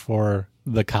ready for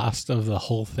the cost of the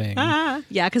whole thing.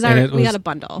 Yeah, because we got a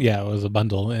bundle. Yeah, it was a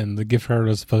bundle, and the gift card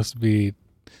was supposed to be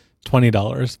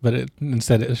 $20, but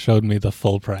instead it showed me the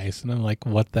full price, and I'm like,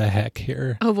 what the heck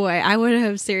here? Oh boy, I would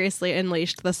have seriously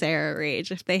unleashed the Sarah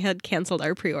rage if they had canceled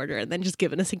our pre-order and then just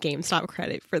given us a GameStop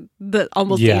credit for the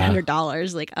almost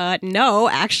 $800. Like, no,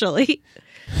 actually.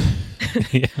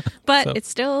 Yeah. But it's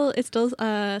still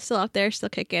out there, still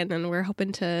kicking, and we're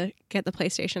hoping to get the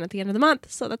PlayStation at the end of the month.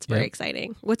 So that's very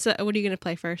exciting. What are you going to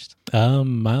play first?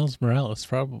 Miles Morales,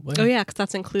 probably. Oh yeah, because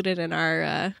that's included in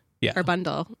our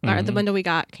bundle. The bundle we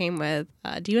got came with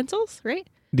Demon Souls, right?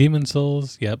 Demon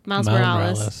Souls, yep. Miles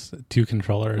Morales, 2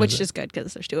 controllers, which is good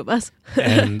because there's 2 of us,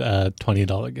 and a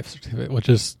 $20 gift certificate, which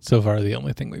is so far the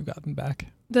only thing we've gotten back.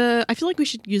 I feel like we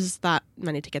should use that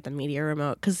money to get the media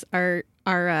remote because our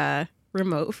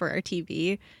remote for our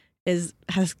TV has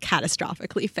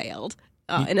catastrophically failed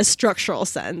in a structural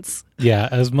sense. Yeah,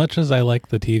 as much as I like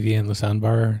the TV and the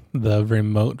soundbar, the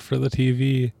remote for the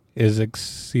TV is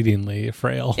exceedingly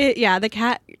frail. The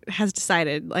cat has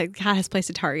decided, like, the cat has placed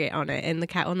a target on it, and the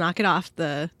cat will knock it off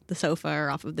the sofa or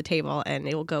off of the table, and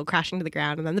it will go crashing to the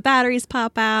ground, and then the batteries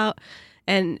pop out,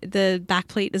 and the back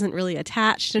plate isn't really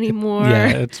attached anymore. Yeah,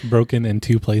 it's broken in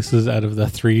 2 places out of the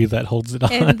 3 that holds it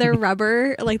on. And the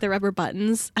rubber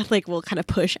buttons, like, will kind of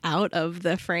push out of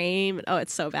the frame. Oh,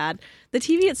 it's so bad. The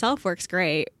TV itself works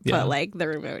great, but like the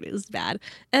remote is bad.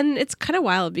 And it's kind of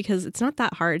wild because it's not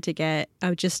that hard to get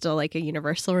just a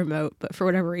universal remote, but for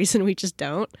whatever reason we just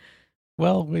don't.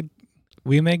 Well,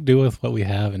 we make do with what we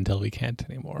have until we can't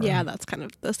anymore. Yeah, that's kind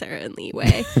of the Sarah and Lee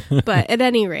way. But at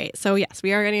any rate, so yes,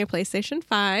 we are getting a PlayStation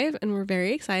 5, and we're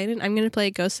very excited. I'm going to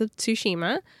play Ghost of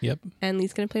Tsushima. Yep. And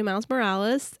Lee's going to play Miles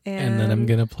Morales. And then I'm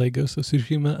going to play Ghost of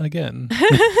Tsushima again.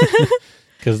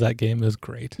 Because that game is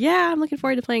great. Yeah, I'm looking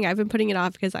forward to playing it. I've been putting it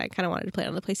off because I kind of wanted to play it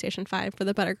on the PlayStation 5 for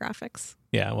the better graphics.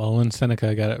 Yeah, well, when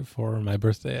Seneca got it for my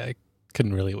birthday, I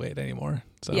couldn't really wait anymore.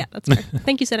 So. Yeah, that's fair.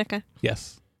 Thank you, Seneca.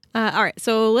 Yes. All right,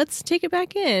 so let's take it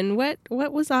back in. What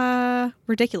was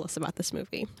ridiculous about this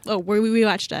movie? Oh, we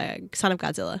watched Son of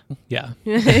Godzilla. Yeah.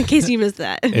 In case you missed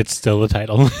that. It's still the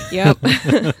title. Yep.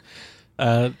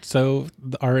 So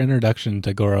our introduction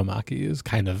to Goromaki is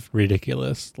kind of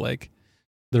ridiculous. Like,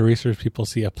 the research people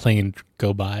see a plane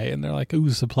go by, and they're like, ooh,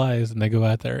 supplies, and they go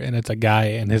out there, and it's a guy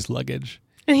and his luggage.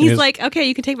 And he's like, okay,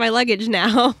 you can take my luggage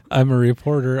now. I'm a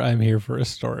reporter. I'm here for a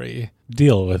story.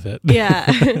 Deal with it. Yeah.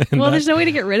 Well, there's no way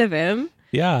to get rid of him.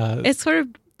 Yeah. It's sort of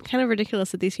kind of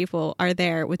ridiculous that these people are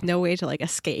there with no way to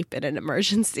escape in an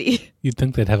emergency. You'd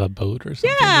think they'd have a boat or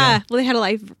something. Yeah. Well, they had a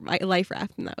life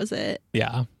raft, and that was it.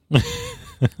 Yeah.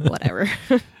 Whatever.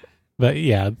 But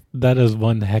yeah, that is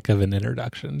one heck of an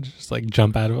introduction. Just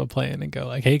jump out of a plane and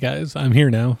go hey guys, I'm here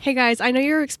now. Hey guys, I know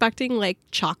you're expecting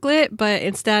chocolate, but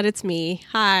instead it's me.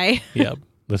 Hi. Yep.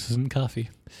 This isn't coffee.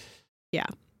 Yeah.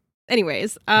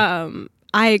 Anyways, I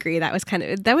agree. That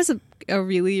was a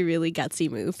really, really gutsy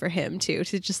move for him too,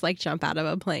 to just jump out of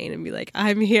a plane and be like,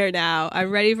 I'm here now. I'm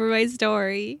ready for my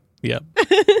story. Yep.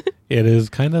 It is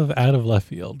kind of out of left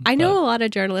field. I know a lot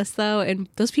of journalists though, and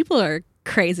those people are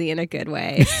crazy in a good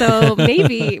way. So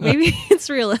maybe it's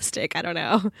realistic. I don't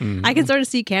know. Mm-hmm. I can sort of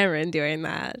see Cameron doing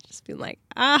that. Just being like,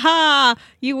 aha,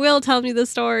 you will tell me the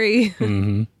story.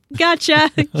 Mm-hmm.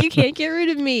 Gotcha. You can't get rid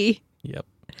of me. Yep.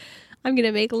 I'm going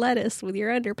to make lettuce with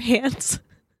your underpants.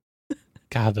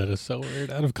 God, that is so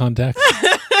weird. Out of context.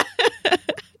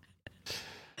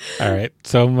 All right.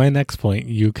 So my next point,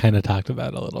 you kind of talked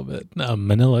about a little bit.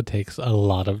 Manila takes a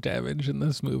lot of damage in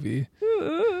this movie.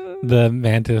 The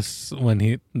mantis,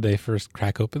 when they first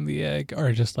crack open the egg,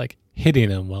 are just hitting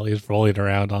him while he's rolling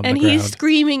around on the ground. And he's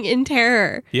screaming in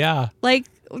terror. Yeah.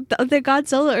 The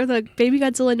Godzilla or the baby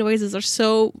Godzilla noises are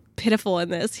so pitiful in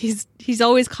this. He's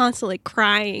always constantly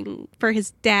crying for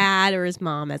his dad or his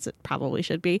mom, as it probably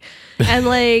should be.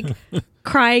 And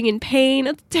crying in pain.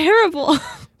 It's terrible.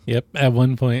 Yep. At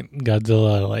one point,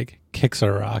 Godzilla kicks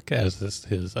a rock as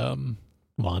his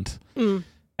wont.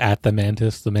 At the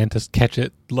mantis catch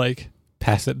it,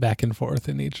 pass it back and forth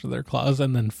in each of their claws,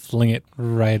 and then fling it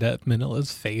right at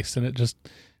Manila's face, and it just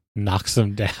knocks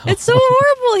him down. It's so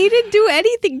horrible. He didn't do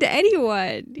anything to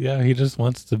anyone. Yeah, he just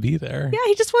wants to be there. Yeah,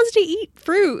 he just wants to eat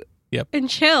fruit. Yep. And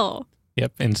chill.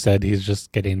 Yep. Instead, he's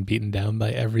just getting beaten down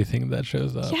by everything that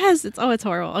shows up. Yes. It's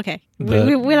horrible. Okay. We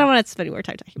don't want to spend any more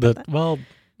time talking about that. Well,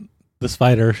 the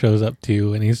spider shows up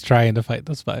too, and he's trying to fight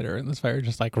the spider, and the spider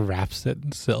just like wraps it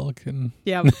in silk. And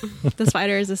Yep. The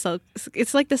spider is a silk.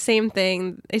 It's like the same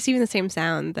thing. It's even the same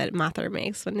sound that Mothra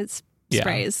makes when it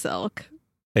sprays silk.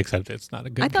 Except it's not a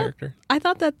good character. I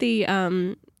thought that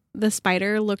the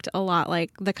spider looked a lot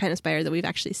like the kind of spider that we've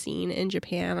actually seen in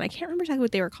Japan. I can't remember exactly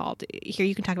what they were called. Here,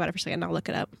 you can talk about it for a second. I'll look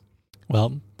it up.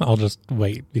 Well, I'll just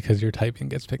wait because your typing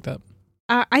gets picked up.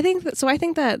 I think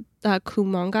that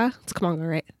Kumonga, it's Kumonga,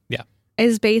 right? Yeah.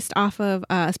 Is based off of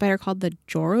a spider called the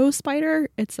Joro spider.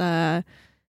 It's a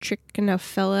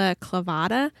Trichinophila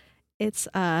clavata. It's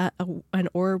an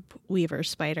orb weaver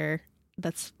spider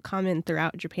that's common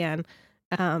throughout Japan.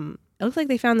 It looks like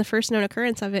they found the first known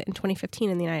occurrence of it in 2015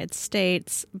 in the United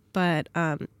States, but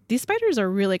these spiders are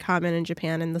really common in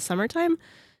Japan in the summertime,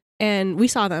 and we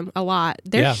saw them a lot.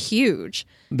 They're huge.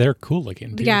 They're cool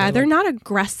looking too. Yeah, they're not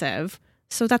aggressive,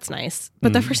 so that's nice.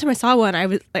 But the first time I saw one,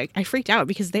 I freaked out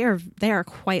because they are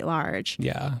quite large.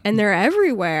 Yeah. And they're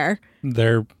everywhere.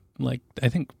 They're like, I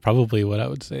think probably what I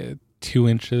would say 2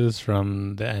 inches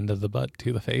from the end of the butt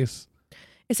to the face.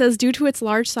 It says, due to its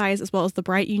large size as well as the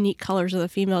bright, unique colors of the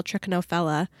female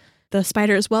Trichinophila, the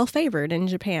spider is well favored in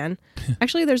Japan.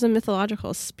 Actually, there's a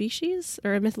mythological species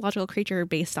or a mythological creature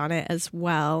based on it as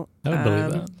well. I would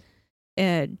believe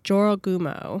that.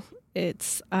 Jorogumo.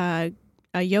 It's a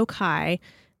yokai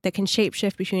that can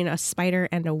shapeshift between a spider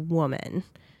and a woman.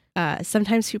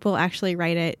 Sometimes people actually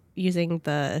write it using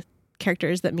the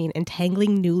characters that mean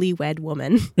entangling newlywed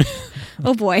woman.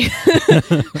 Oh boy.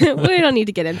 We don't need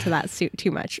to get into that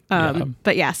too much.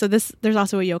 But yeah, so there's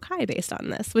also a yokai based on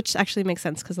this, which actually makes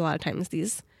sense because a lot of times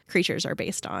these creatures are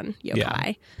based on yokai.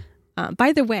 Yeah.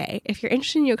 By the way, if you're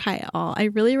interested in yokai at all, I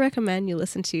really recommend you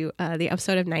listen to the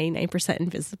episode of 99%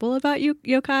 Invisible about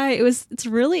yokai. It's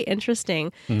really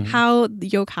interesting how the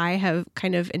yokai have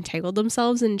kind of entangled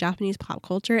themselves in Japanese pop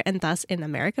culture and thus in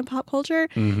American pop culture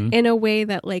in a way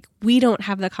that like we don't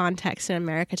have the context in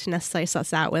America to necessarily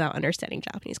suss out without understanding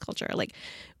Japanese culture. Like,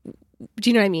 do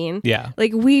you know what I mean? Yeah.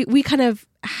 Like we kind of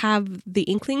have the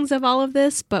inklings of all of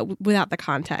this, but without the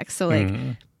context. So like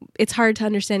it's hard to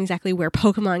understand exactly where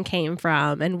Pokemon came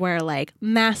from and where like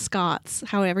mascots,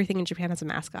 how everything in Japan has a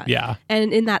mascot. Yeah.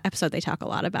 And in that episode, they talk a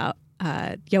lot about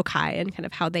yokai and kind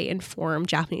of how they inform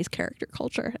Japanese character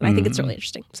culture. And I think it's really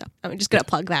interesting. So I'm just going to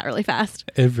plug that really fast.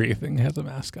 Everything has a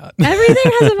mascot.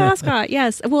 Everything has a mascot.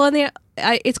 Yes. Well, and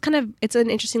it's an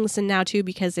interesting listen now too,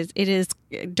 because it is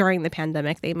during the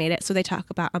pandemic they made it. So they talk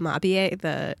about Amabie,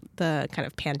 the kind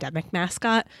of pandemic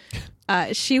mascot.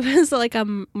 She was like a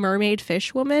mermaid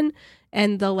fish woman.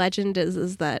 And the legend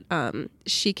is that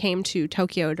she came to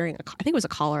Tokyo during, I think it was a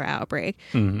cholera outbreak,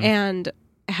 and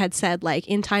had said, like,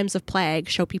 in times of plague,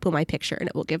 show people my picture and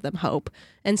it will give them hope.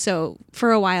 And so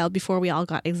for a while, before we all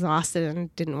got exhausted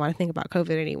and didn't want to think about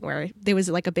COVID anymore, there was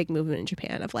like a big movement in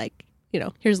Japan of like, you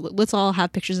know, let's all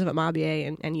have pictures of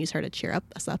Amabie and use her to cheer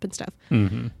us up and stuff.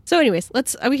 So anyways,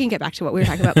 we can get back to what we were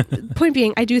talking about. Point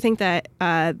being, I do think that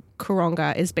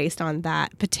Kuronga is based on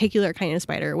that particular kind of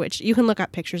spider, which you can look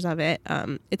up pictures of it.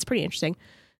 It's pretty interesting.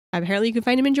 Apparently you can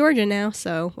find them in Georgia now,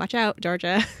 so watch out,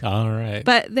 Georgia. All right.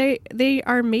 But they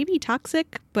are maybe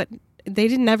toxic, but they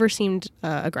never seemed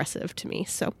aggressive to me.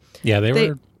 So yeah, they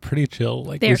were pretty chill.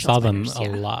 Like you saw them a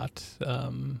lot.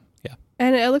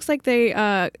 And it looks like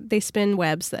they spin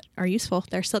webs that are useful.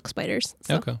 They're silk spiders.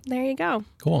 So there you go.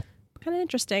 Cool. Kind of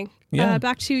interesting. Yeah.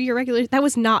 Back to your regular. That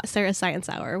was not Sarah's Science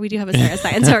Hour. We do have a Sarah's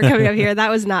Science Hour coming up here. That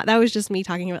was just me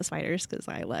talking about spiders because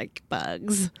I like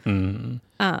bugs.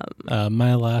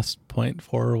 My last point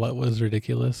for what was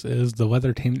ridiculous is the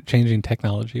weather changing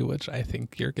technology, which I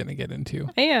think you're going to get into.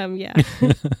 I am, yeah.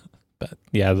 But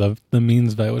yeah, the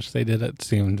means by which they did it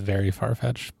seemed very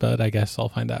far-fetched, but I guess I'll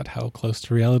find out how close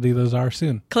to reality those are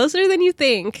soon. Closer than you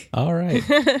think. All right.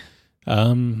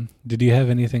 Did you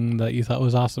have anything that you thought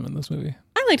was awesome in this movie?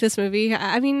 I liked this movie.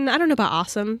 I mean, I don't know about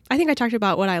awesome. I think I talked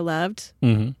about what I loved.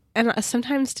 And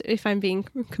sometimes, if I'm being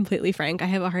completely frank, I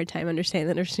have a hard time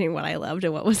understanding what I loved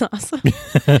and what was awesome.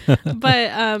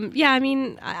 But yeah, I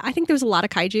mean, I think there was a lot of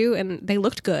kaiju and they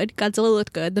looked good. Godzilla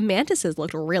looked good. The mantises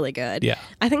looked really good. Yeah,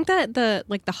 I think that the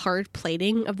hard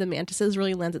plating of the mantises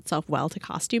really lends itself well to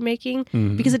costume making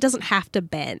because it doesn't have to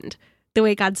bend the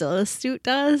way Godzilla's suit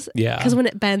does. Yeah. Because when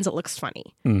it bends, it looks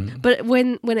funny. But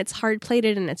when it's hard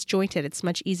plated and it's jointed, it's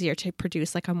much easier to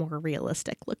produce like a more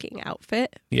realistic looking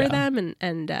outfit for them.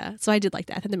 And so I did like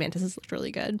that. I think the mantises looked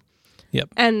really good. Yep.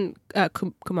 And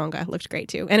Kumonga looked great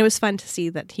too. And it was fun to see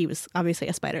that he was obviously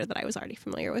a spider that I was already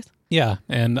familiar with. Yeah.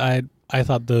 And I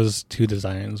thought those two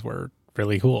designs were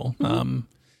really cool.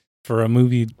 for a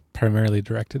movie primarily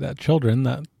directed at children,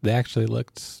 that they actually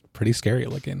looked pretty scary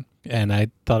looking. And I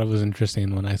thought it was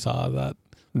interesting when I saw that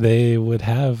they would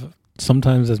have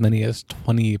sometimes as many as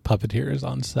 20 puppeteers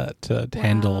on set to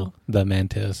handle the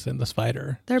mantis and the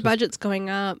spider. Their budget's going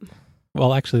up.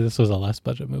 Well, actually, this was a less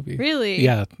budget movie. Really?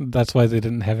 Yeah, that's why they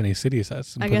didn't have any city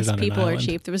sets. I guess people are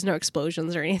cheap. There was no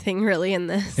explosions or anything really in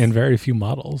this. And very few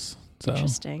models. So,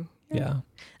 interesting. Yeah.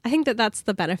 I think that's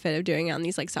the benefit of doing it on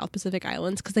these like South Pacific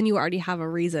islands, because then you already have a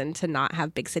reason to not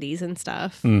have big cities and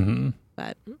stuff. Mm-hmm.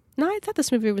 But no, I thought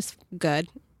this movie was good.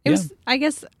 It was, I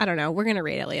guess, I don't know. We're going to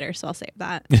rate it later, so I'll save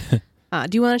that. Do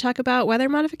you want to talk about weather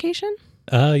modification?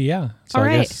 Yeah. So all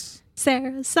right. I guess...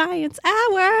 Sarah's Science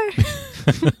Hour.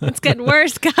 It's getting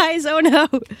worse, guys. Oh, no.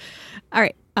 All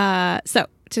right. So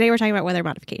today we're talking about weather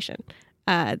modification.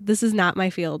 This is not my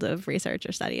field of research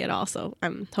or study at all, so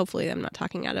hopefully I'm not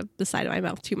talking out of the side of my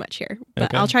mouth too much here,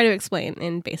 but I'll try to explain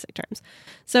in basic terms.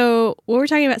 So what we're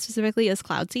talking about specifically is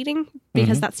cloud seeding,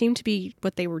 because that seemed to be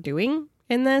what they were doing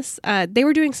in this. They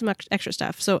were doing some extra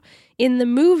stuff. So in the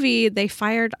movie, they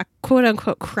fired a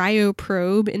quote-unquote cryo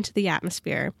probe into the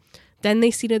atmosphere. Then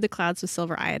they seeded the clouds with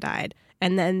silver iodide,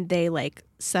 and then they like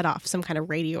set off some kind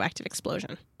of radioactive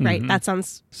explosion, right? Mm-hmm. That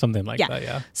sounds... something like that,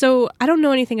 yeah. So I don't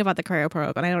know anything about the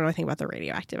cryoprobe, and I don't know anything about the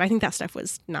radioactive. I think that stuff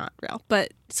was not real.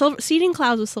 But seeding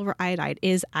clouds with silver iodide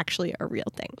is actually a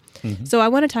real thing. Mm-hmm. So I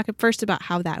want to talk first about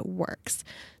how that works.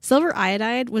 Silver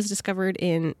iodide was discovered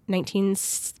in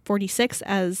 1946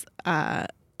 as a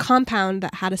compound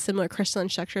that had a similar crystalline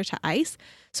structure to ice.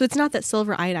 So it's not that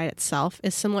silver iodide itself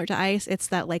is similar to ice. It's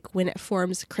that like when it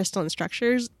forms crystalline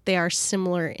structures, they are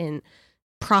similar in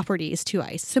properties to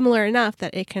ice, similar enough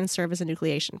that it can serve as a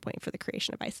nucleation point for the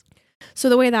creation of ice. So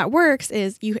the way that works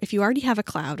is if you already have a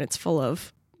cloud, it's full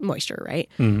of moisture, right?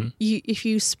 Mm-hmm. If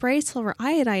you spray silver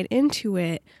iodide into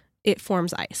it, it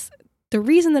forms ice. The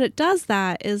reason that it does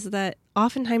that is that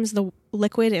oftentimes the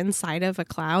liquid inside of a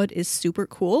cloud is super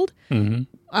cooled,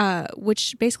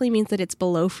 which basically means that it's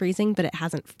below freezing, but it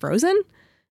hasn't frozen.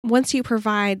 Once you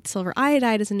provide silver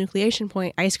iodide as a nucleation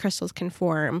point, ice crystals can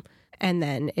form, and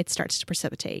then it starts to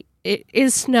precipitate. It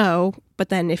is snow, but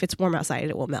then if it's warm outside,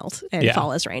 it will melt and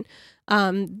fall as rain.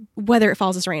 Whether it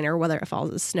falls as rain or whether it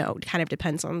falls as snow kind of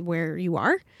depends on where you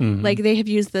are. Mm-hmm. Like they have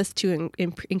used this to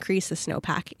increase the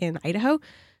snowpack in Idaho.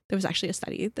 There was actually a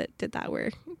study that did that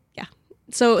where,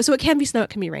 So it can be snow, it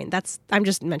can be rain. I'm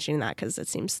just mentioning that because it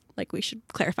seems like we should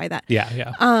clarify that.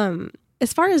 Yeah.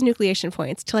 As far as nucleation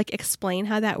points, to like explain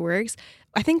how that works,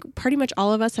 I think pretty much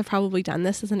all of us have probably done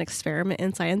this as an experiment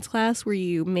in science class where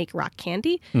you make rock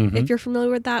candy. Mm-hmm. If you're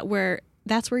familiar with that,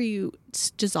 that's where you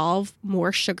dissolve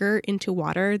more sugar into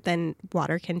water than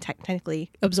water can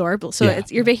technically absorb. So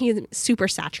you're making a super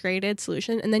saturated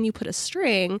solution, and then you put a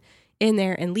string in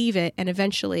there and leave it, and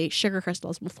eventually sugar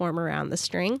crystals will form around the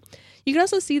string. You can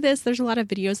also see this. There's a lot of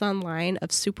videos online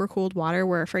of super cooled water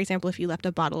where, for example, if you left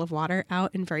a bottle of water out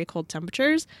in very cold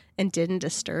temperatures and didn't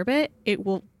disturb it, it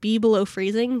will be below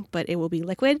freezing, but it will be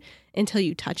liquid until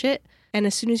you touch it. And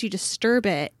as soon as you disturb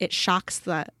it, it shocks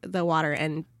the water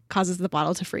and causes the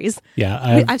bottle to freeze.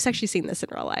 Yeah. I've actually seen this in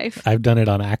real life. I've done it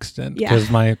on accident because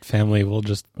my family will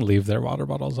just leave their water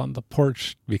bottles on the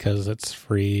porch because it's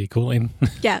free cooling.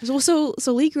 Yeah. So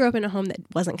Lee grew up in a home that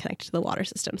wasn't connected to the water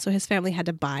system. So his family had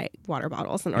to buy water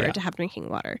bottles in order to have drinking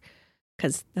water.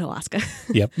 Because in Alaska.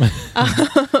 Yep.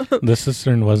 The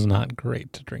cistern was not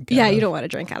great to drink out of. You don't want to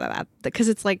drink out of that because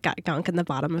it's like got gunk in the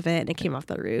bottom of it and it came off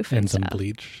the roof. And some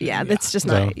bleach. Yeah, that's just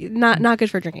not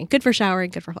good for drinking. Good for showering,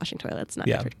 good for flushing toilets, not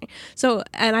good for drinking. So,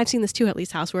 and I've seen this too at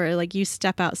Lee's house where like you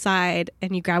step outside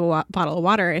and you grab a bottle of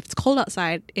water. If it's cold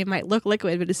outside, it might look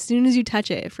liquid, but as soon as you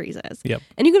touch it, it freezes. Yep.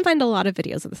 And you can find a lot of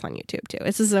videos of this on YouTube too.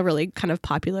 This is a really kind of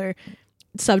popular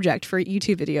subject for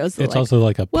YouTube videos. It's also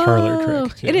like a parlor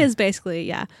trick too. It is basically,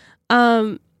 yeah.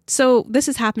 So this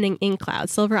is happening in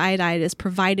clouds. Silver iodide is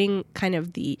providing kind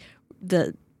of the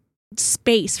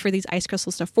space for these ice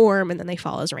crystals to form, and then they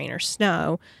fall as rain or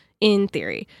snow, in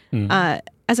theory. Mm.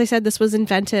 As I said, this was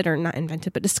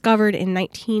discovered in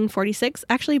 1946,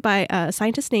 actually by a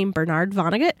scientist named Bernard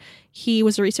Vonnegut. He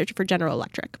was a researcher for General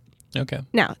Electric. Okay.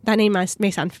 Now, that name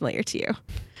may sound familiar to you.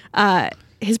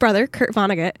 His brother, Kurt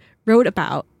Vonnegut, wrote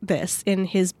about this in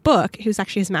his book. It was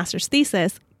actually his master's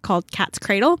thesis called Cat's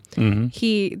Cradle.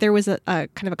 Mm-hmm. There was a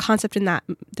kind of a concept in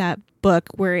that book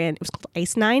wherein it was called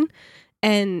Ice Nine,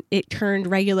 and it turned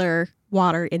regular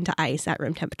water into ice at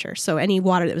room temperature. So any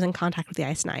water that was in contact with the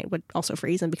Ice Nine would also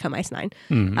freeze and become Ice Nine.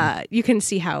 Mm-hmm. You can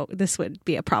see how this would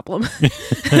be a problem.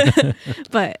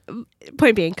 But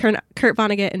point being, Kurt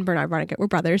Vonnegut and Bernard Vonnegut were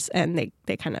brothers, and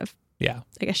they kind of, I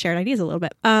guess, shared ideas a little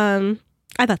bit.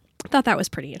 I thought that was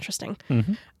pretty interesting.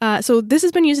 Mm-hmm. So this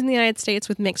has been used in the United States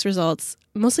with mixed results,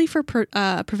 mostly for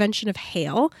prevention of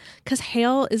hail, because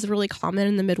hail is really common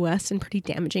in the Midwest and pretty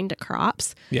damaging to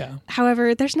crops. Yeah.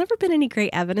 However, there's never been any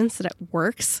great evidence that it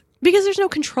works because there's no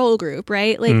control group,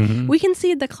 right? Like we can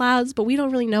see the clouds, but we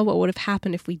don't really know what would have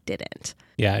happened if we didn't.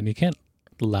 Yeah, and you can't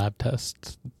lab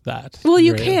test that. Well,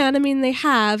 you can. I mean, they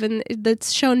have, and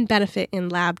that's shown benefit in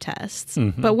lab tests.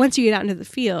 But once you get out into the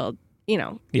field,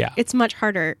 it's much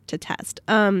harder to test.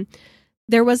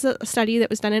 There was a study that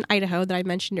was done in Idaho that I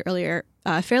mentioned earlier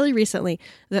fairly recently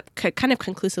that could kind of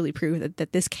conclusively prove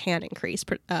that this can increase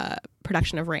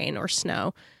production of rain or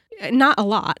snow. Not a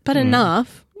lot, but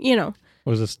enough,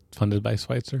 Was this funded by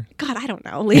Schweitzer? God, I don't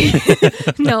know.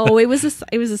 No, it was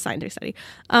a scientific study.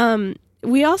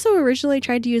 We also originally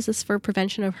tried to use this for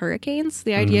prevention of hurricanes.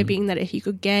 The idea being that if you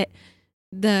could get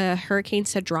the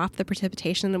hurricanes to drop the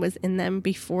precipitation that was in them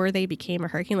before they became a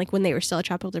hurricane, like when they were still a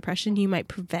tropical depression, you might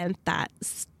prevent that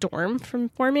storm from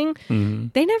forming.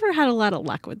 They never had a lot of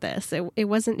luck with this. It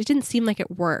didn't seem like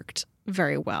it worked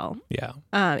very well. Yeah.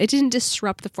 It didn't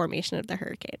disrupt the formation of the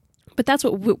hurricane. But that's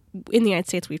what in the United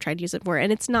States we've tried to use it for.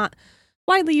 And it's not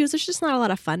widely used. There's just not a lot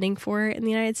of funding for it in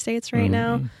the United States right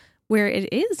now. Where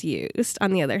it is used,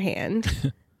 on the other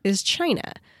hand, is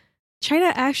China.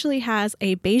 China actually has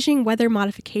a Beijing Weather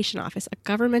Modification Office, a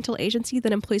governmental agency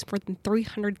that employs more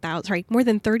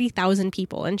than 30,000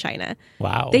 people in China.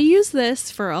 Wow. They use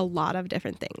this for a lot of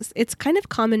different things. It's kind of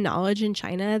common knowledge in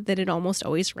China that it almost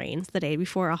always rains the day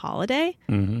before a holiday.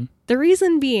 The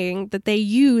reason being that they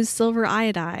use silver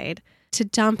iodide to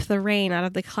dump the rain out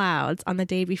of the clouds on the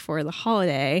day before the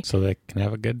holiday. So they can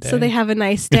have a good day. So they have a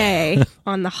nice day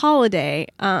on the holiday.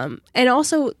 And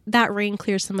also that rain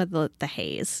clears some of the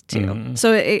haze too.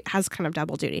 So it has kind of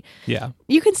double duty. Yeah.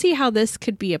 You can see how this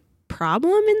could be a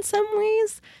problem in some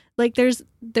ways. Like there's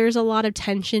a lot of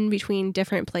tension between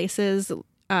different places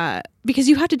because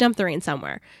you have to dump the rain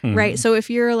somewhere, right? So if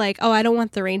you're like, oh, I don't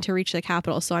want the rain to reach the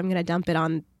capital, so I'm going to dump it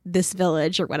on this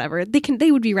village or whatever, they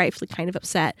would be rightfully kind of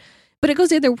upset. But it goes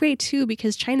the other way, too,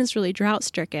 because China's really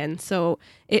drought-stricken. So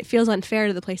it feels unfair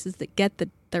to the places that get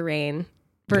the rain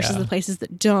versus the places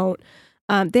that don't.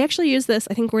 They actually use this,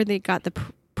 I think, where they got the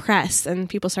press and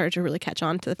people started to really catch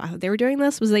on to the fact that they were doing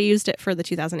this was they used it for the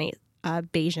 2008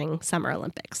 Beijing Summer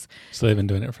Olympics. So they've been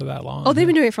doing it for that long? Oh, they've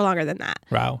been doing it for longer than that.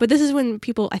 Wow. But this is when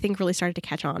people, I think, really started to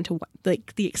catch on to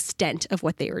the extent of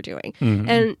what they were doing.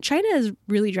 And China is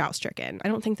really drought-stricken. I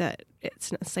don't think that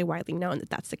it's necessarily widely known that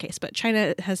that's the case, but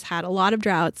China has had a lot of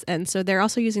droughts, and so they're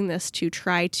also using this to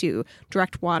try to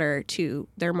direct water to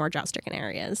their more drought-stricken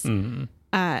areas.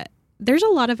 There's a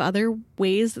lot of other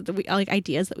ways that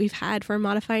ideas that we've had for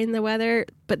modifying the weather,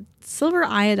 but silver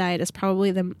iodide is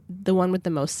probably the one with the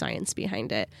most science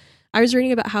behind it. I was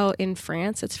reading about how in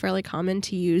France it's fairly common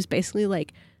to use basically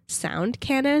like sound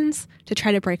cannons to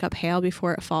try to break up hail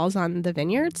before it falls on the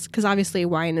vineyards, because obviously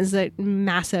wine is a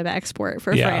massive export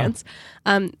for France.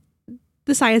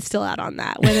 The science still out on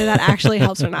that, whether that actually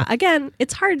helps or not. Again,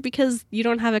 it's hard because you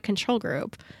don't have a control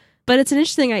group. But it's an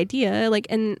interesting idea. Like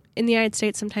in the United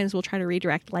States, sometimes we'll try to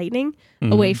redirect lightning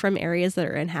away from areas that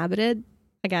are inhabited.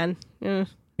 Again,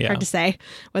 hard to say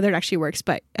whether it actually works.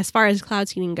 But as far as cloud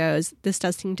seeding goes, this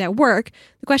does seem to work.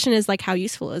 The question is, like, how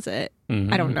useful is it?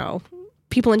 I don't know.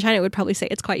 People in China would probably say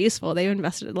it's quite useful. They've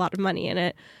invested a lot of money in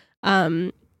it.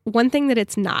 One thing that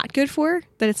it's not good for,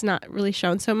 that it's not really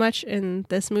shown so much in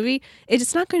this movie,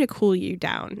 it's not going to cool you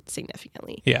down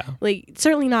significantly. Yeah. Like,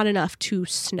 certainly not enough to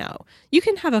snow. You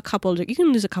can have you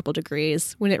can lose a couple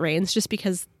degrees when it rains just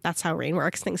because that's how rain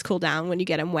works. Things cool down when you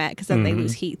get them wet because then they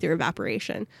lose heat through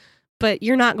evaporation. But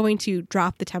you're not going to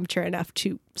drop the temperature enough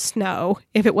to snow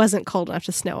if it wasn't cold enough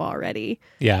to snow already.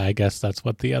 Yeah, I guess that's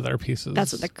what the other pieces...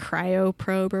 That's what the cryo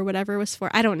probe or whatever was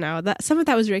for. I don't know. Some of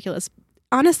that was ridiculous.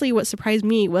 Honestly, what surprised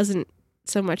me wasn't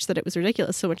so much that it was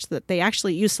ridiculous, so much that they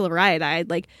actually used silver iodide.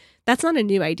 Like, that's not a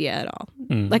new idea at all.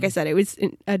 Like I said, it was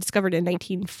discovered in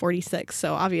 1946,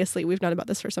 so obviously we've known about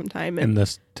this for some time. And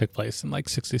this took place in like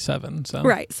 67, so...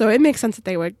 Right, so it makes sense that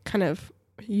they would kind of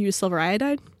use silver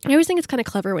iodide. I always think it's kind of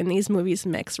clever when these movies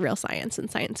mix real science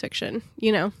and science fiction,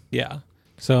 Yeah.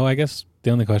 So I guess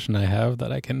the only question I have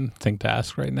that I can think to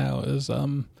ask right now is...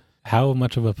 how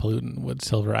much of a pollutant would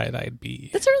silver iodide be?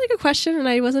 That's a really good question, and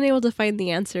I wasn't able to find the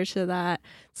answer to that.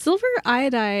 Silver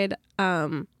iodide,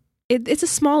 it's a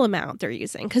small amount they're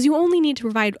using, because you only need to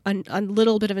provide a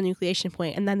little bit of a nucleation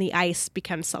point, and then the ice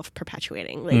becomes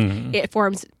self-perpetuating. Like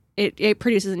it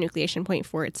produces a nucleation point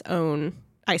for its own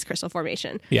ice crystal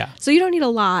formation. Yeah. So you don't need a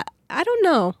lot. I don't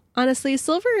know. Honestly,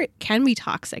 silver can be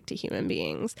toxic to human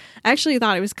beings. I actually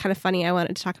thought it was kind of funny. I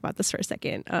wanted to talk about this for a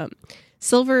second.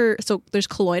 Silver, so there's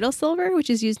colloidal silver, which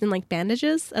is used in like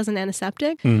bandages as an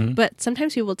antiseptic, but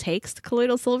sometimes people take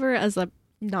colloidal silver as a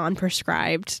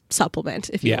non-prescribed supplement,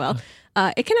 if you will.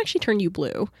 It can actually turn you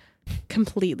blue,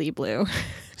 completely blue.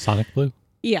 Sonic blue?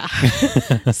 Yeah.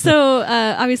 So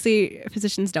obviously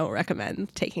physicians don't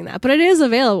recommend taking that, but it is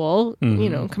available,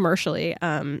 commercially.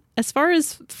 As far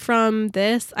as from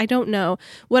this, I don't know.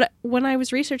 When I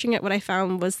was researching it, what I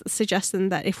found was the suggestion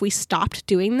that if we stopped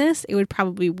doing this, it would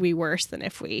probably be worse than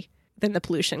the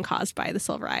pollution caused by the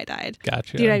silver iodide.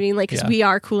 Gotcha. Do you know what I mean? Like, 'cause we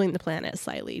are cooling the planet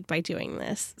slightly by doing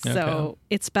this. So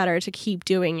it's better to keep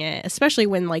doing it, especially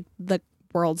when like the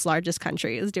world's largest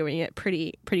country is doing it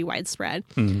pretty widespread.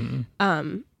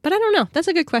 But I don't know. That's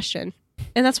a good question.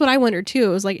 And that's what I wondered too.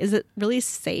 It was like, is it really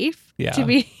safe to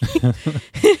be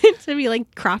to be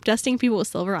like crop dusting people with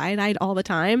silver iodide all the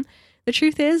time? The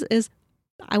truth is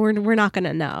we're not going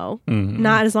to know.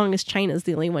 Not as long as China's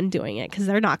the only one doing it, because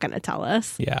they're not going to tell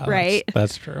us. Yeah, right.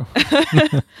 That's true. But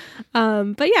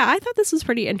yeah, I thought this was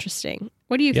pretty interesting.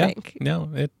 What do you think? No,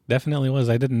 it definitely was.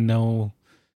 I didn't know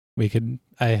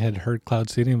I had heard cloud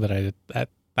seeding, but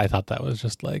I thought that was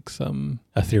just like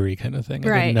a theory kind of thing.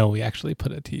 I didn't know we actually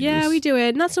put it to use. Yeah, we do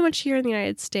it. Not so much here in the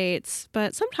United States,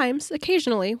 but sometimes,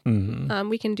 occasionally,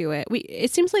 we can do it.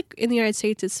 It seems like in the United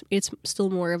States, it's still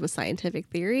more of a scientific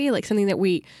theory, like something that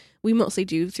we mostly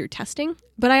do through testing.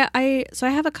 But I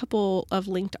have a couple of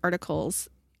linked articles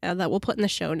that we'll put in the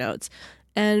show notes,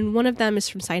 and one of them is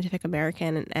from Scientific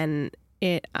American, and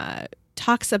it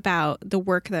talks about the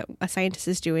work that a scientist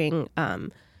is doing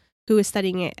who is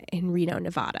studying it in Reno,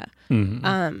 Nevada.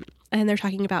 And they're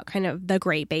talking about kind of the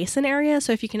Great Basin area.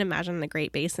 So if you can imagine, the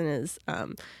Great Basin is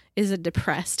a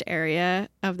depressed area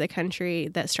of the country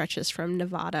that stretches from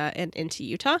Nevada and into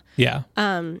Utah. Yeah.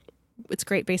 It's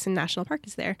Great Basin National Park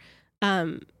is there.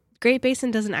 Great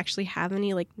Basin doesn't actually have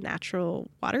any like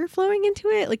natural water flowing into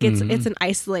it. Like it's an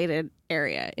isolated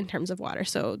area in terms of water.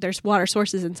 So there's water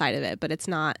sources inside of it, but it's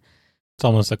not. It's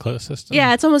almost a closed system.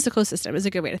 Yeah, it's almost a closed system is a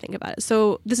good way to think about it.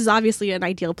 So this is obviously an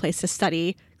ideal place to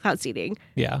study cloud seeding.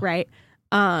 Yeah. Right?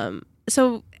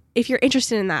 So if you're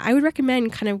interested in that, I would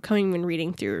recommend kind of coming and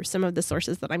reading through some of the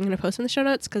sources that I'm going to post in the show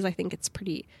notes, because I think it's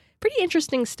pretty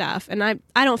interesting stuff. And I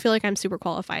don't feel like I'm super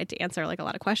qualified to answer like a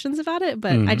lot of questions about it,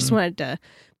 but I just wanted to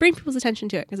bring people's attention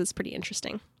to it because it's pretty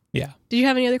interesting. Yeah. Did you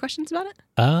have any other questions about it?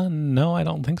 No, I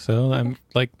don't think so. I'm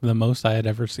like the most I had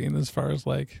ever seen as far as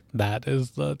like that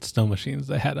is the snow machines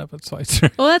they had up at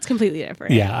Schweitzer. Well, that's completely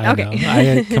different. Yeah, I know.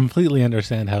 I completely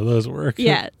understand how those work.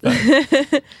 Yeah.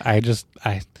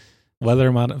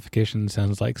 Weather modification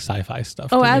sounds like sci-fi stuff.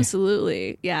 Oh,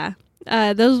 absolutely. Yeah.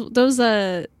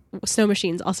 Those snow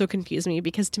machines also confuse me,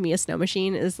 because to me a snow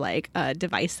machine is like a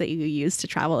device that you use to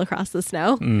travel across the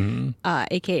snow,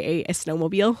 aka a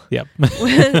snowmobile. Yep.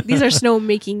 These are snow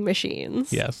making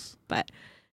machines. Yes. But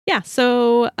yeah,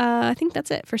 so I think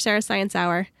that's it for Sarah's Science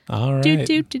Hour. All right.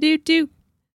 Do.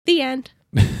 The end.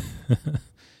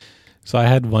 So I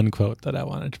had one quote that I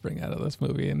wanted to bring out of this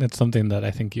movie, and it's something that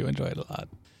I think you enjoyed a lot.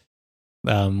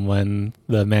 When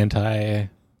the manti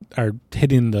are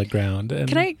hitting the ground. And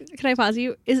can I pause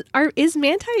you? Is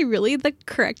manti really the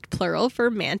correct plural for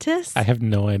mantis? I have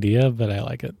no idea, but I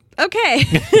like it. Okay.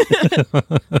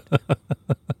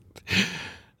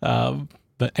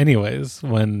 But anyways,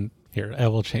 I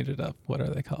will change it up. What are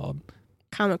they called?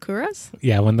 Kamakuras?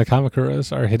 Yeah, when the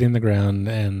kamakuras are hitting the ground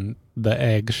and the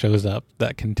egg shows up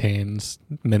that contains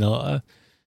manila,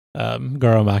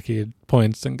 Garomaki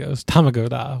points and goes,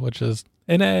 "Tamago-da," which is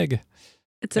an egg.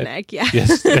 It's an egg, yeah.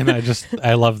 Yes, and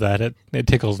I love that. It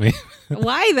tickles me.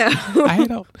 Why though? I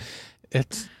don't.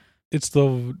 It's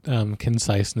the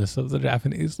conciseness of the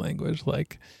Japanese language.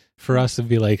 Like for us, it'd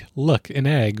be like, look, an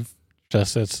egg.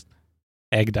 Just it's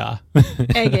egg-da.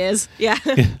 Egg is, yeah.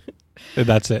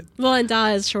 That's it. Well, and da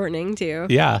is shortening too.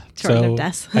 Yeah. Shorten of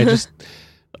des.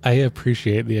 I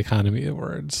appreciate the economy of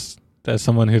words. As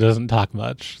someone who doesn't talk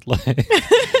much, like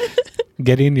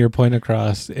getting your point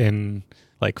across in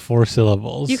like 4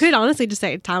 syllables. You could honestly just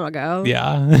say tamago.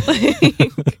 Yeah.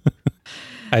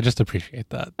 I just appreciate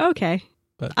that. Okay.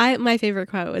 But my favorite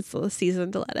quote was the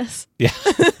seasoned lettuce. Yeah.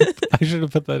 I should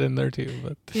have put that in there too,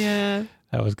 but yeah,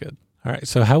 that was good. All right.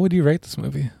 So how would you rate this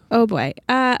movie? Oh boy.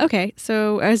 Okay.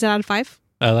 So is it out of 5?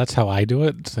 That's how I do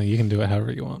it. So you can do it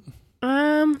however you want.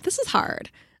 This is hard.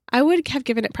 I would have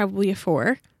given it probably a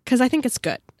 4 because I think it's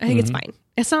good. I think it's fine.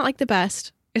 It's not like the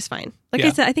best. It's fine. Like I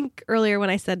said, I think earlier when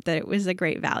I said that it was a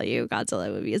great value Godzilla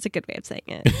movie is a good way of saying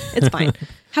it. It's fine.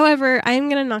 However, I am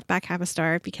going to knock back half a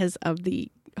star because of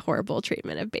the horrible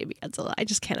treatment of baby Godzilla. I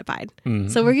just can't abide.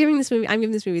 So I'm giving this movie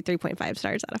 3.5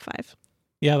 stars out of 5.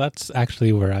 Yeah, that's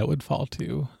actually where I would fall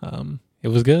to. It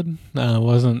was good.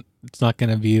 It's not going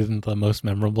to be the most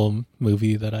memorable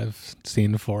movie that I've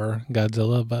seen for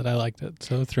Godzilla, but I liked it.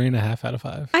 So 3.5 out of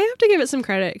 5. I have to give it some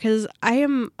credit because I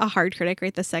am a hard critic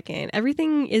right this second.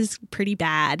 Everything is pretty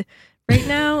bad right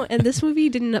now, and this movie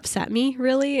didn't upset me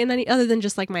really in any other than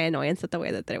just like my annoyance at the way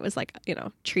that it was like,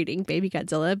 treating baby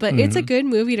Godzilla. But it's a good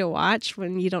movie to watch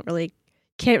when you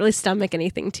can't really stomach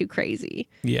anything too crazy.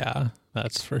 Yeah,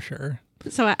 that's for sure.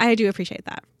 So I do appreciate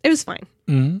that. It was fine.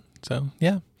 Mm-hmm. So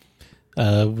yeah.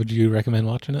 Would you recommend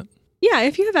watching it? Yeah,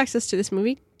 if you have access to this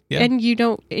movie and you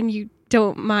don't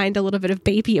mind a little bit of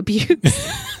baby abuse,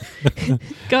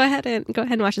 go ahead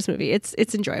and watch this movie.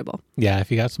 It's enjoyable. Yeah,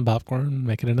 if you got some popcorn,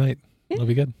 make it a night. It'll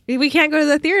be good. We can't go to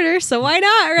the theater, so why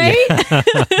not, right? Yeah.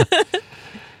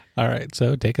 All right,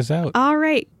 so take us out. All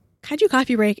right. Kaiju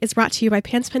Coffee Break is brought to you by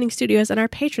Pants Pending Studios and our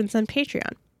patrons on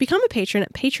Patreon. Become a patron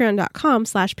at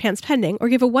patreon.com/pantspending or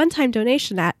give a one-time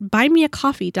donation at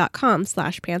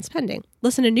buymeacoffee.com/pantspending.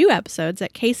 Listen to new episodes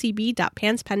at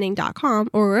kcb.pantspending.com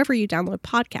or wherever you download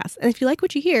podcasts. And if you like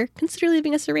what you hear, consider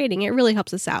leaving us a rating. It really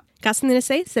helps us out. Got something to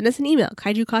say? Send us an email,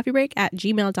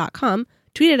 kaijucoffeebreak@gmail.com.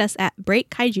 Tweet at us at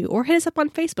BreakKaiju or hit us up on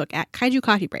Facebook at Kaiju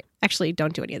Coffee Break. Actually,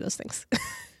 don't do any of those things.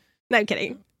 No, I'm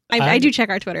kidding. I do check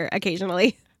our Twitter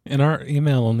occasionally. And our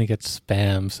email only gets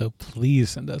spam, so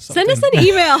please send us something. Send us an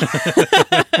email.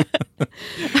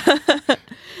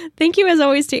 Thank you, as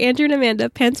always, to Andrew and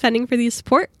Amanda, Pants Pending, for the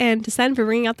support, and to Sen for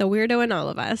bringing out the weirdo in all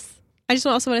of us. I just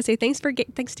also want to say thanks to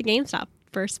GameStop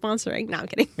for sponsoring. No, I'm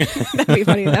kidding. That'd be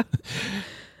funny, though.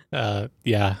 That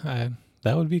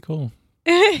would be cool.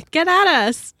 Get at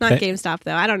us. Not GameStop,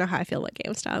 though. I don't know how I feel about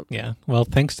GameStop. Yeah. Well,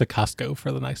 thanks to Costco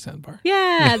for the nice soundbar.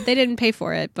 Yeah, they didn't pay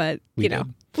for it, but,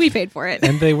 we paid for it.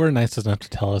 And they were nice enough to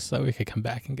tell us that we could come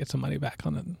back and get some money back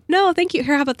on it. No, thank you.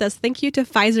 Here, how about this? Thank you to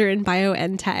Pfizer and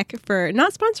BioNTech for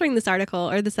not sponsoring this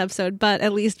article or this episode, but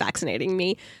at least vaccinating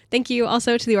me. Thank you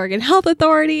also to the Oregon Health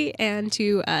Authority and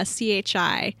to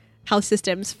CHI Health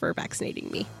Systems for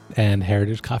vaccinating me. And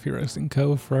Heritage Coffee Roasting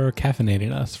Co. for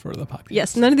caffeinating us for the podcast.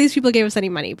 Yes, none of these people gave us any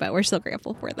money, but we're still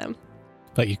grateful for them.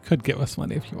 But you could give us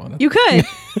money if you wanted. You could.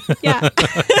 Yeah.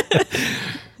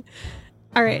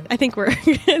 All right. I think we're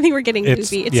getting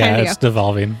goofy. It's time to go. It's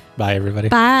devolving. Bye, everybody.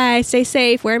 Bye. Stay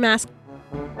safe. Wear a mask.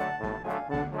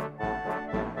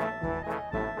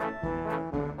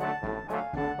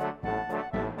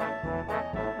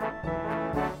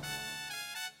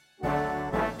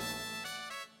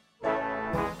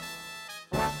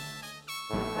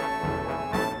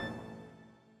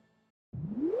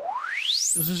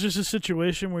 Is this just a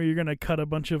situation where you're going to cut a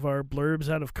bunch of our blurbs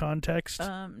out of context?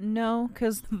 No,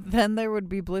 because then there would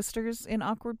be blisters in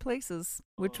awkward places,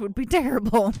 which would be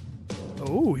terrible.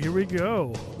 Oh, here we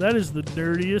go. That is the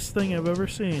dirtiest thing I've ever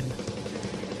seen.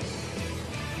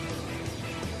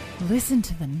 Listen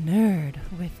to the Nerd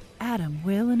with Adam,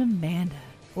 Will, and Amanda.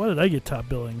 Why did I get top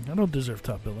billing? I don't deserve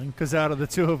top billing. Because out of the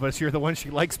two of us, you're the one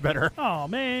she likes better. Oh,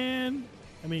 man.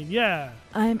 I mean, yeah.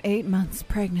 I'm 8 months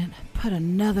pregnant. Put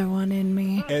another one in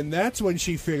me. And that's when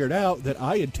she figured out that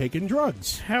I had taken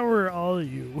drugs. How are all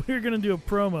of you? We're going to do a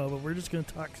promo, but we're just going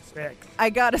to talk sex. I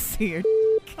gotta see her.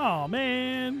 Oh,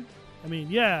 man. I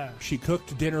mean, yeah. She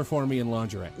cooked dinner for me in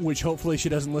lingerie, which hopefully she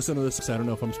doesn't listen to this. I don't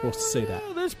know if I'm supposed to say that.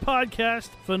 This podcast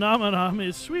phenomenon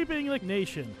is sweeping the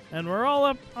nation, and we're all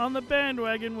up on the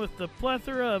bandwagon with the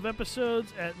plethora of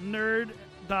episodes at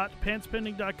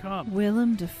nerd.pantspending.com.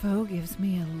 Willem Dafoe gives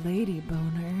me a lady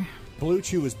boner. Blue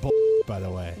Chew is by the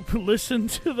way. Listen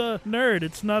to the Nerd.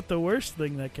 It's not the worst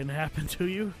thing that can happen to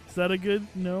you. Is that a good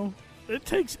no? It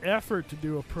takes effort to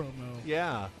do a promo.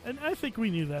 Yeah. And I think we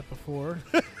knew that before.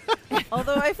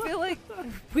 Although I feel like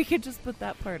we could just put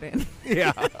that part in.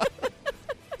 Yeah.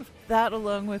 That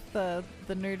along with the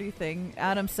nerdy thing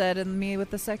Adam said and me with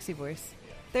the sexy voice.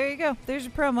 There you go. There's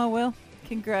your promo, Will.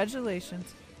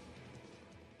 Congratulations.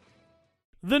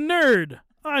 The Nerd.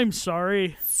 I'm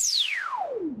sorry.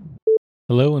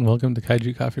 Hello and welcome to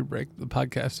Kaiju Coffee Break, the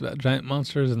podcast about giant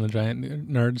monsters and the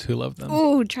giant nerds who love them.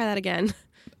 Ooh, try that again.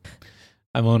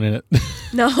 I'm owning it.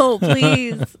 No,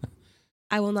 please.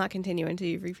 I will not continue until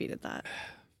you've repeated that.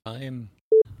 Fine.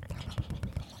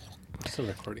 Still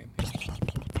recording.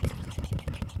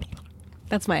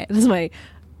 That's my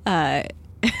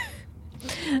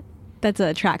that's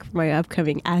a track for my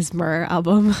upcoming Asthma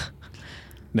album.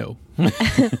 No.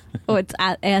 Oh, it's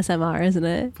ASMR, isn't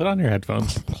it? Put on your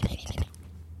headphones.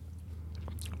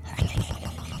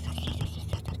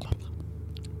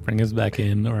 Bring us back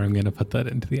in, or I'm going to put that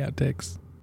into the outtakes.